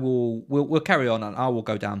 but I will. We'll carry on, and I will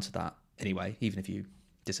go down to that anyway, even if you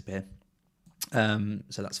disappear.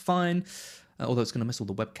 So that's fine. Although it's going to mess all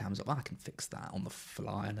the webcams up. I can fix that on the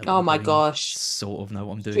fly. Oh my gosh. Sort of know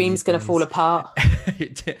what I'm doing. Stream's going to fall apart.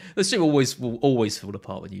 The stream will always fall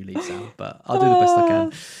apart when you leave, Sam, but I'll do the best I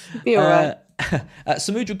can. Be all right.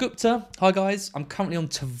 Samudra Gupta. Hi, guys. I'm currently on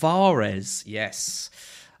Tavares. Yes.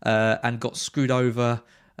 And got screwed over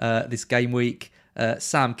this game week.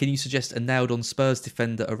 Sam, can you suggest a nailed-on Spurs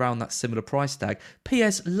defender around that similar price tag?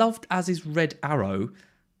 P.S. Loved as his Red Arrow.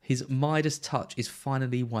 His Midas touch is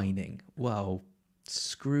finally waning. Well,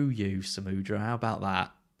 screw you, Samudra. How about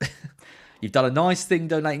that? You've done a nice thing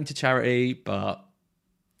donating to charity, but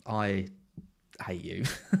I hate you.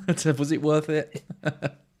 Was it worth it?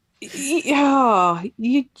 Yeah,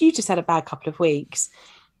 you just had a bad couple of weeks.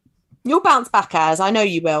 You'll bounce back, as I know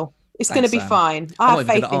you will. It's going to be fine. I have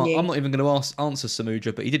faith in you. I'm not even going to answer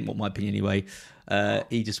Samudra, but he didn't want my opinion anyway.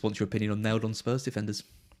 He just wants your opinion on nailed-on Spurs defenders.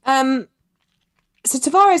 So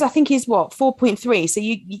Tavares, I think, is 4.3. So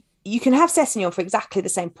you can have Sessegnon for exactly the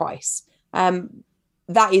same price.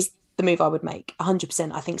 That is the move I would make.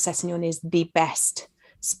 100%. I think Sessegnon is the best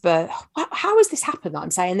Spurs. How has this happened that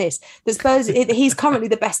I'm saying this? The Spurs, he's currently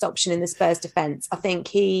the best option in the Spurs defence. I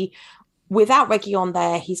think without Reguilon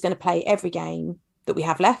there, he's going to play every game that we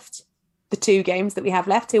have left. The 2 games that we have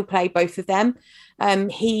left, he'll play both of them.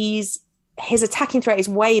 His attacking threat is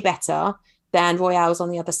way better than Royale's on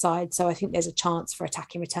the other side. So I think there's a chance for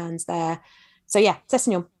attacking returns there. So yeah,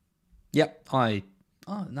 Sessegnon. Yep.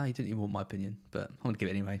 No, you didn't even want my opinion, but I'm going to give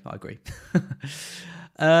it anyway. I agree.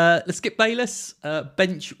 Let's skip Bayless.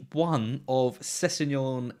 Bench 1 of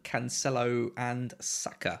Sessegnon, Cancelo and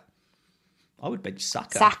Saka. I would bench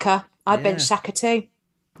Saka. I'd bench Saka too.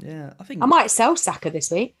 Yeah, I might sell Saka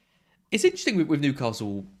this week. It's interesting with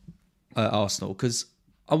Newcastle Arsenal, because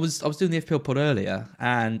I was doing the FPL pod earlier,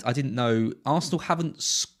 and I didn't know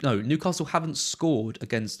Newcastle haven't scored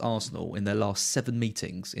against Arsenal in their last 7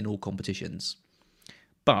 meetings in all competitions,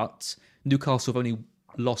 but Newcastle have only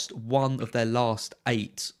lost 1 of their last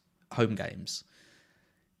 8 home games.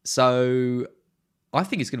 So I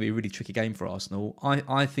think it's going to be a really tricky game for Arsenal.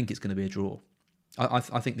 I think it's going to be a draw. I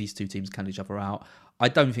think these 2 teams can each other out. I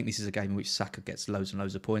don't think this is a game in which Saka gets loads and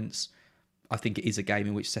loads of points. I think it is a game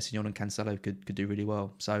in which Sessegnon and Cancelo could do really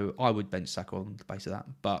well. So I would bench Saka on the base of that.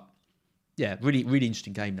 But yeah, really, really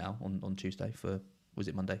interesting game now on Tuesday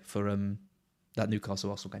Monday for that Newcastle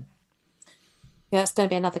Arsenal game. Yeah, it's going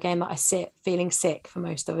to be another game that I sit feeling sick for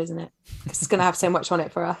most of, isn't it? It's going to have so much on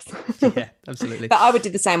it for us. Yeah, absolutely. But I would do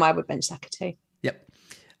the same. I would bench Saka too. Yep.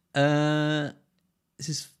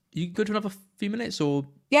 You good for another few minutes or?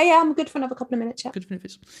 Yeah, I'm good for another couple of minutes. Yeah. Good for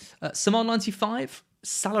minutes. Samal 95,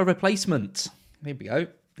 Salah replacement. Here we go.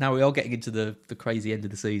 Now we are getting into the crazy end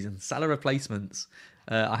of the season. Salah replacements.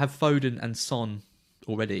 I have Foden and Son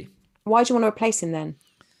already. Why do you want to replace him then?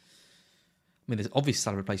 mean, there's obvious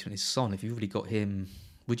Salah replacement is Son. If you've already got him,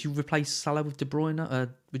 would you replace Salah with De Bruyne?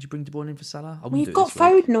 Would you bring De Bruyne in for Salah? I wouldn't. You've got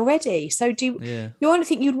Foden already, so do you? Yeah. You only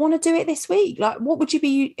think you'd want to do it this week? Like, what would you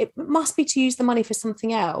be? It must be to use the money for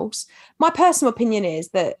something else. My personal opinion is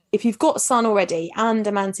that if you've got Son already and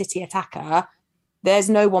a Man City attacker, there's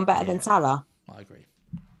no one better than Salah. I agree.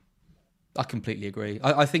 I completely agree.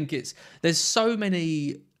 I think there's so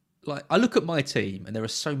many. Like, I look at my team and there are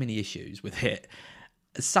so many issues with it.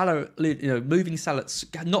 Salah, moving Salah,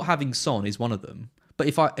 not having Son is one of them. But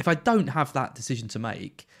if I don't have that decision to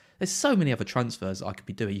make, there's so many other transfers that I could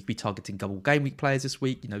be doing. You could be targeting double game week players this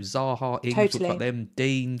week. Zaha, Ings, Totally. talk about them,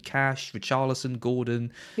 Dean, Cash, Richarlison,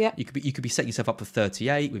 Gordon. Yeah. You could be setting yourself up for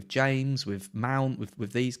 38 with James, with Mount,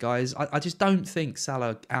 with these guys. I just don't think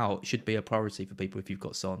Salah out should be a priority for people if you've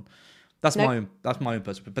got Son. That's my own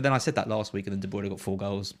perspective. But then I said that last week, and then De Bruyne got 4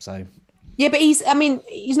 goals. So yeah, but he's not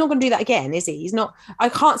going to do that again, is he? He's not. I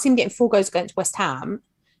can't see him getting 4 goals against West Ham,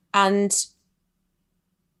 and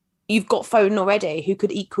you've got Foden already, who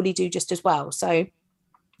could equally do just as well. So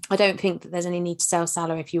I don't think that there's any need to sell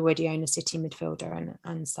Salah if you already own a City midfielder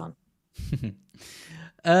and Son.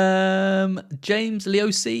 James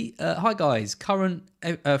Leosi, hi guys. Current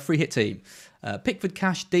free hit team: Pickford,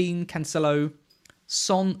 Cash, Dean, Cancelo,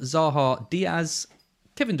 Son, Zaha, Diaz,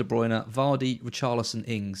 Kevin De Bruyne, Vardy, Richarlison,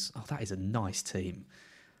 Ings. Oh, that is a nice team.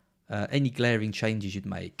 Any glaring changes you'd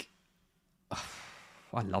make? Oh,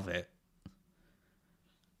 I love it.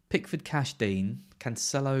 Pickford, Cash, Dean,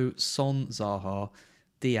 Cancelo, Son, Zaha,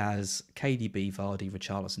 Diaz, KDB, Vardy,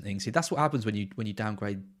 Richarlison, Ings. See, that's what happens when you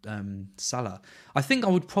downgrade Salah. I think I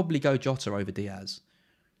would probably go Jota over Diaz.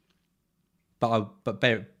 But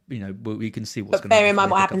bear, we can see what's going to happen. But bear in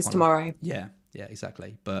mind what happens tomorrow. Yeah,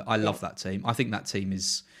 exactly. But I love that team. I think that team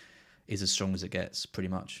is as strong as it gets, pretty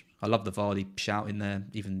much. I love the Vardy shout in there,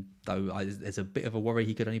 even though there's a bit of a worry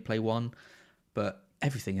he could only play one. But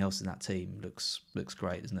everything else in that team looks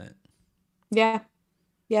great, doesn't it? Yeah.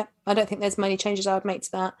 I don't think there's many changes I would make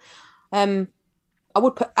to that. I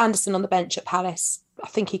would put Anderson on the bench at Palace. I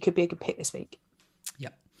think he could be a good pick this week. Yeah.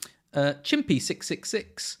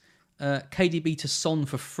 Chimpy666, KDB to Son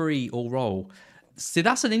for free or roll. See,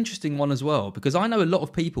 that's an interesting one as well, because I know a lot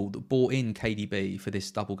of people that bought in KDB for this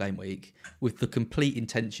double game week with the complete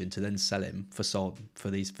intention to then sell him for Son for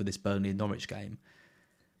this Burnley and Norwich game.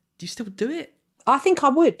 Do you still do it? I think I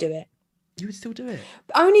would do it. You would still do it?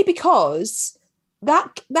 Only because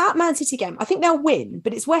that Man City game, I think they'll win,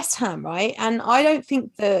 but it's West Ham, right? And I don't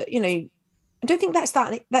think that's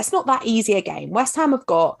not that easy a game. West Ham have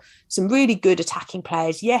got some really good attacking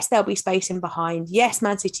players. Yes, they'll be spacing behind. Yes,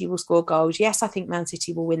 Man City will score goals. Yes, I think Man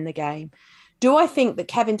City will win the game. Do I think that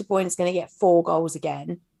Kevin De Bruyne is going to get 4 goals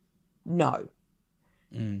again? No.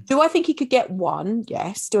 Do I think he could get 1?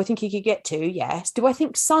 Yes. Do I think he could get 2? Yes. Do I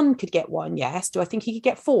think Son could get 1? Yes. Do I think he could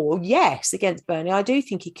get 4? Yes, against Burnley. I do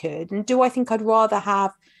think he could. And do I think I'd rather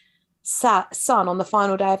have Son on the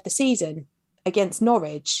final day of the season against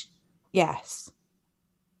Norwich? Yes.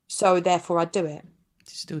 So therefore I'd do it.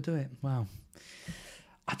 Still do it? Wow.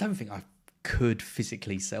 I don't think I could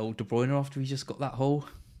physically sell De Bruyne after he just got that haul.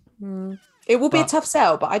 It will be a tough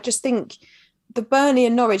sell, but I just think the Burnley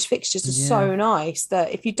and Norwich fixtures are so nice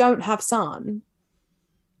that if you don't have Son...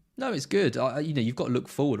 No, it's good. You've got to look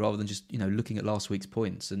forward rather than just, looking at last week's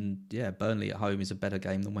points. And Burnley at home is a better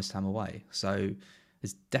game than West Ham away. So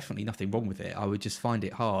there's definitely nothing wrong with it. I would just find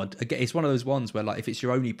it hard. Again, it's one of those ones where, like, if it's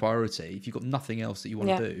your only priority, if you've got nothing else that you want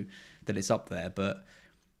to do, then it's up there. But,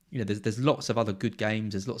 there's lots of other good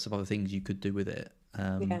games. There's lots of other things you could do with it.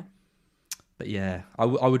 But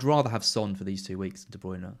I would rather have Son for these 2 weeks than De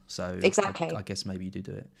Bruyne. So exactly. I guess maybe you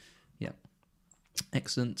do it. Yeah.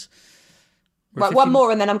 Excellent. Right, one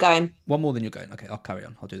more and then I'm going. One more, then you're going. Okay, I'll carry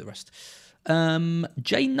on. I'll do the rest.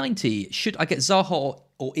 J90, should I get Zaha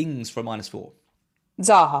or Ings for a -4?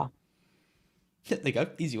 Zaha. There you go.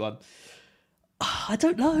 Easy one. I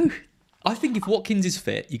don't know. I think if Watkins is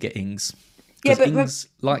fit, you get Ings. Because Ings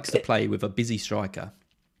likes to play with a busy striker.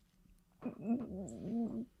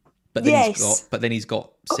 But then he's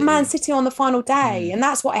got City. Man City on the final day, and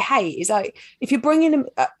that's what I hate. Is like, if you're bringing him,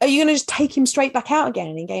 are you going to just take him straight back out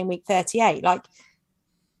again in game week 38? Like,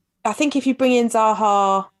 I think if you bring in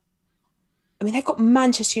Zaha, I mean, they've got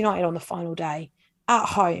Manchester United on the final day at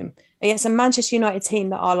home against a Manchester United team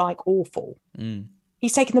that are like awful.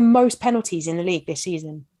 He's taken the most penalties in the league this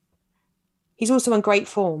season. He's also in great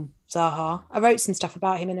form, Zaha. I wrote some stuff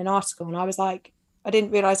about him in an article, and I was like, I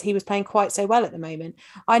didn't realise he was playing quite so well at the moment.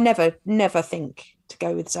 I never think to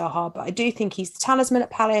go with Zaha, but I do think he's the talisman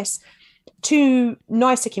at Palace. 2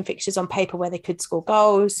 nice-looking fixtures on paper where they could score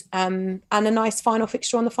goals, and a nice final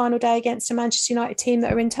fixture on the final day against a Manchester United team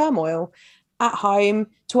that are in turmoil. at home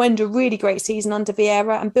to end a really great season under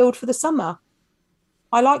Vieira and build for the summer.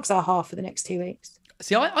 I like Zaha for the next 2 weeks.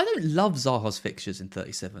 See, I don't love Zaha's fixtures in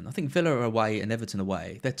 37. I think Villa away and Everton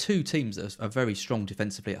away. They're two teams that are very strong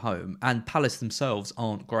defensively at home, and Palace themselves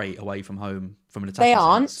aren't great away from home from an attacking They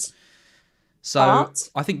aren't. sense. So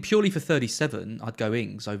I think purely for 37, I'd go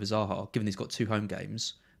Ings over Zaha, given he's got 2 home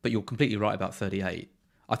games. But you're completely right about 38.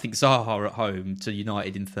 I think Zaha at home to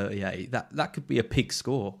United in 38, that could be a big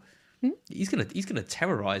score. He's gonna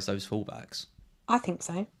terrorise those fullbacks. I think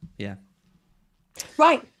so. Yeah.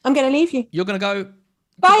 Right, I'm going to leave you. You're gonna go.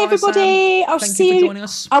 Bye, everybody. Sam. I'll Thank see you you. for joining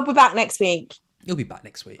us. I'll be back next week. You'll be back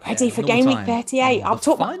next week. Ready for normal game time. week 38. I'll the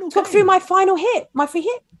talk final through game. my final hit, my free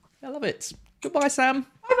hit. I love it. Goodbye, Sam.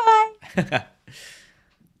 Bye-bye.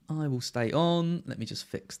 I will stay on. Let me just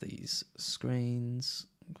fix these screens.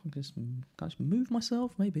 Can I just move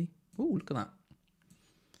myself, maybe? Oh, look at that.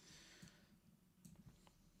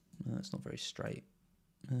 No, it's not very straight.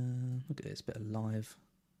 Look at this, bit of live.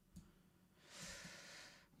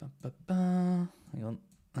 Hang on.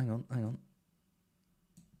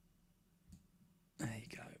 There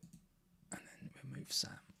you go. And then remove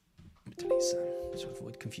Sam. Delete Sam to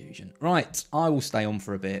avoid confusion. Right, I will stay on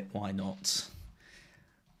for a bit. Why not?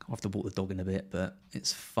 I'll have to walk the dog in a bit, but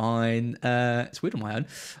it's fine. It's weird on my own.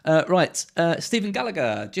 Right, Stephen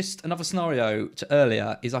Gallagher. Just another scenario to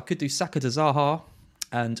earlier is I could do Saka to Zaha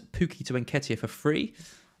and Pukki to Nketiah for free,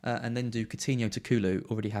 and then do Coutinho to Kulu.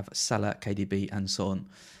 Already have Salah, KDB, and so on.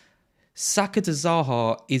 Saka to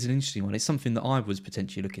Zaha is an interesting one. It's something that I was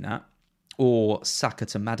potentially looking at, or Saka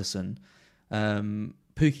to Maddison.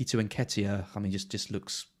 Pukki to Nketiah, I mean, just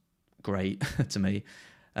looks great to me.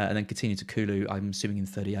 And then Coutinho to Kulu, I'm assuming in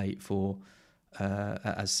 38 for,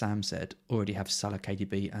 as Sam said, already have Salah,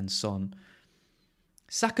 KDB, and Son.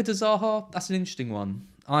 Saka to Zaha, that's an interesting one.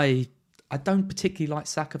 I don't particularly like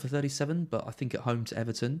Saka for 37, but I think at home to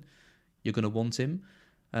Everton, you're going to want him.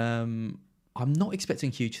 I'm not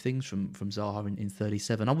expecting huge things from Zaha in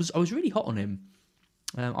 37. I was really hot on him.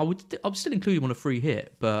 I would still include him on a free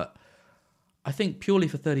hit, but I think purely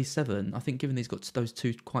for 37, I think given he's got those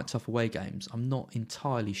 2 quite tough away games, I'm not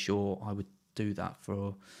entirely sure I would do that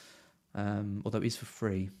for, although it is for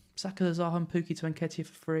free. Saka, Zaha and Pukki to Nketiah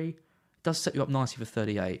for free. It does set you up nicely for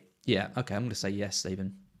 38. Yeah, okay, I'm going to say yes,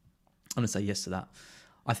 Stephen. I'm going to say yes to that.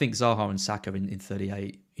 I think Zaha and Saka in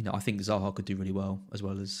 38, I think Zaha could do really well as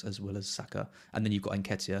well as Saka. And then you've got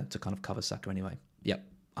Nketiah to kind of cover Saka anyway. Yep,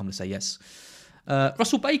 I'm going to say yes.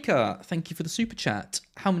 Russell Baker, thank you for the super chat.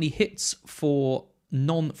 How many hits for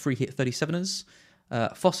non-free hit 37ers?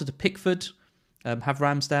 Foster to Pickford, have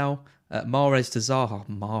Ramsdale, Mahrez to Zaha.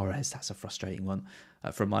 Mahrez, that's a frustrating one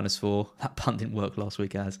for a -4. That punt didn't work last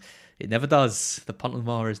week, as it never does. The punt with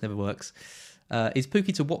Mahrez never works. Is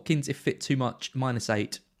Pukki to Watkins if fit too much,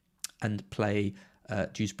 -8, and play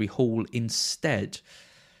Dewsbury Hall instead?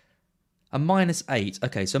 A -8.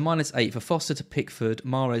 Okay, so -8 for Foster to Pickford,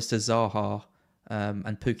 Mahrez to Zaha,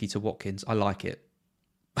 and Pukki to Watkins. I like it.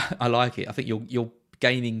 I like it. I think you're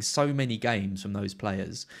gaining so many games from those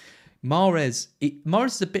players. Mahrez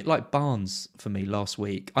is a bit like Barnes for me last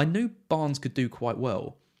week. I knew Barnes could do quite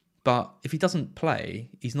well, but if he doesn't play,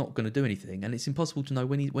 he's not going to do anything, and it's impossible to know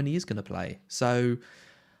when he is going to play. So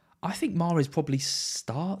I think Mahrez probably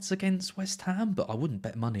starts against West Ham, but I wouldn't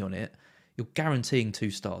bet money on it. You're guaranteeing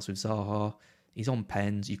 2 starts with Zaha. He's on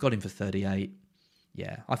pens. You've got him for 38.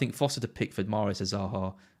 Yeah, I think Foster to Pickford, Mahrez to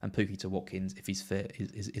Zaha, and Pukki to Watkins, if he's fit,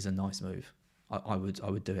 is a nice move. I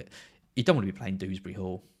would do it. You don't want to be playing Dewsbury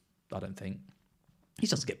Hall, I don't think. He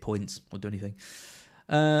doesn't get points or do anything.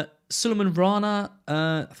 Suleiman Rana,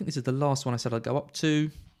 I think this is the last one I said I'd go up to.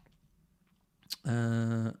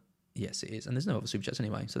 Yes, it is. And there's no other super chats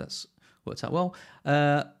anyway, so that's worked out well.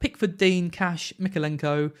 Pickford, Dean, Cash,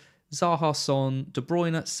 Mikolenko, Zaha, Son, De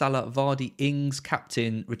Bruyne, Salah, Vardy, Ings,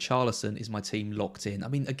 captain, Richarlison is my team locked in. I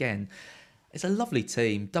mean, again, it's a lovely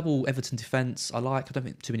team. Double Everton defence, I like. I don't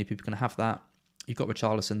think too many people are going to have that. You've got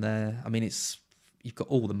Richarlison there. I mean, you've got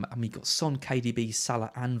you've got Son, KDB, Salah,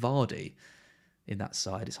 and Vardy in that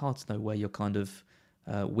side. It's hard to know where your kind of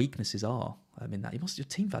weaknesses are. I mean, your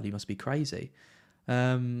team value must be crazy.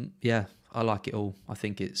 Yeah, I like it all. I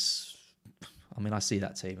think I see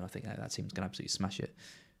that team, and I think that team's going to absolutely smash it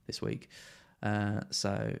this week.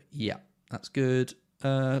 So yeah, that's good.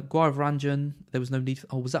 Guaran Ranjan, there was no need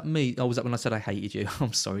for, was that me? Was that when I said I hated you?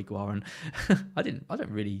 I'm sorry, Guaran. I don't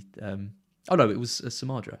really oh no, it was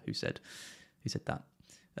Samadra who said that.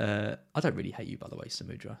 I don't really hate you, by the way,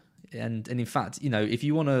 Samudra. And in fact, if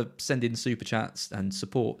you want to send in super chats and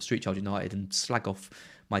support Street Child United and slag off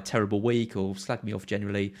my terrible week or slag me off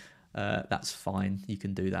generally, that's fine. You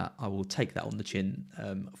can do that. I will take that on the chin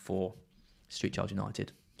for Street Child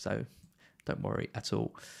United. So don't worry at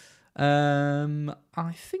all.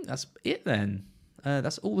 I think that's it then.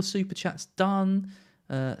 That's all the super chats done.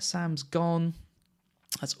 Sam's gone.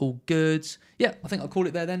 That's all good. Yeah, I think I'll call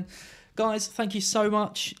it there then. Guys, thank you so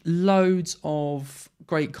much. Loads of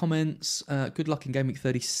great comments. Good luck in Game Week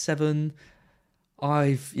 37.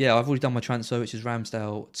 I've already done my transfer, which is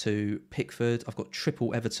Ramsdale to Pickford. I've got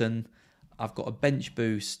triple Everton. I've got a bench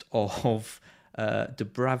boost of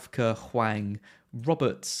Dubravka, Hwang,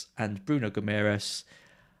 Roberts, and Bruno Gomes.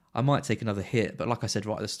 I might take another hit, but like I said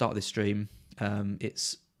right at the start of this stream,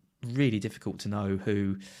 it's really difficult to know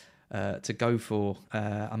who to go for.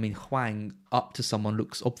 I mean, Hwang up to someone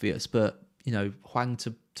looks obvious, but Hwang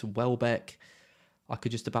to Welbeck, I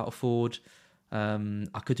could just about afford.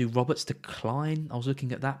 I could do Roberts to Klein. I was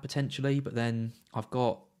looking at that potentially, but then I've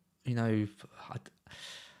got, I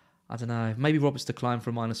don't know. Maybe Roberts to Klein for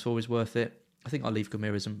a -4 is worth it. I think I'll leave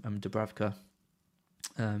Gomes and Dubravka.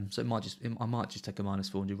 So I might just take a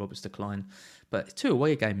 -4 and do Roberts to Klein. But 2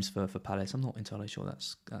 away games for Palace. I'm not entirely sure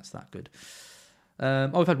that's that good.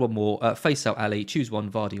 I've had one more. Faisal Ali, choose one,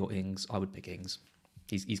 Vardy or Ings. I would pick Ings.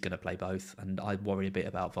 He's going to play both, and I worry a bit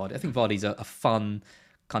about Vardy. I think Vardy's a fun,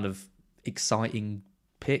 kind of exciting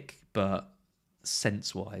pick, but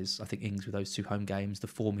sense-wise, I think Ings with those 2 home games, the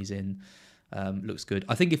form he's in, looks good.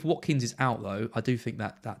 I think if Watkins is out, though, I do think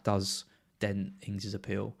that does dent Ings'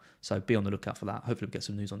 appeal. So be on the lookout for that. Hopefully we'll get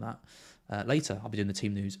some news on that later. I'll be doing the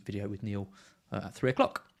team news video with Neil at 3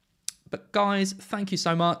 o'clock. But guys, thank you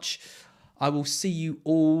so much. I will see you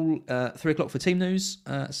all 3 o'clock for team news.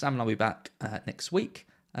 Sam and I'll be back next week.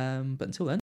 But until then,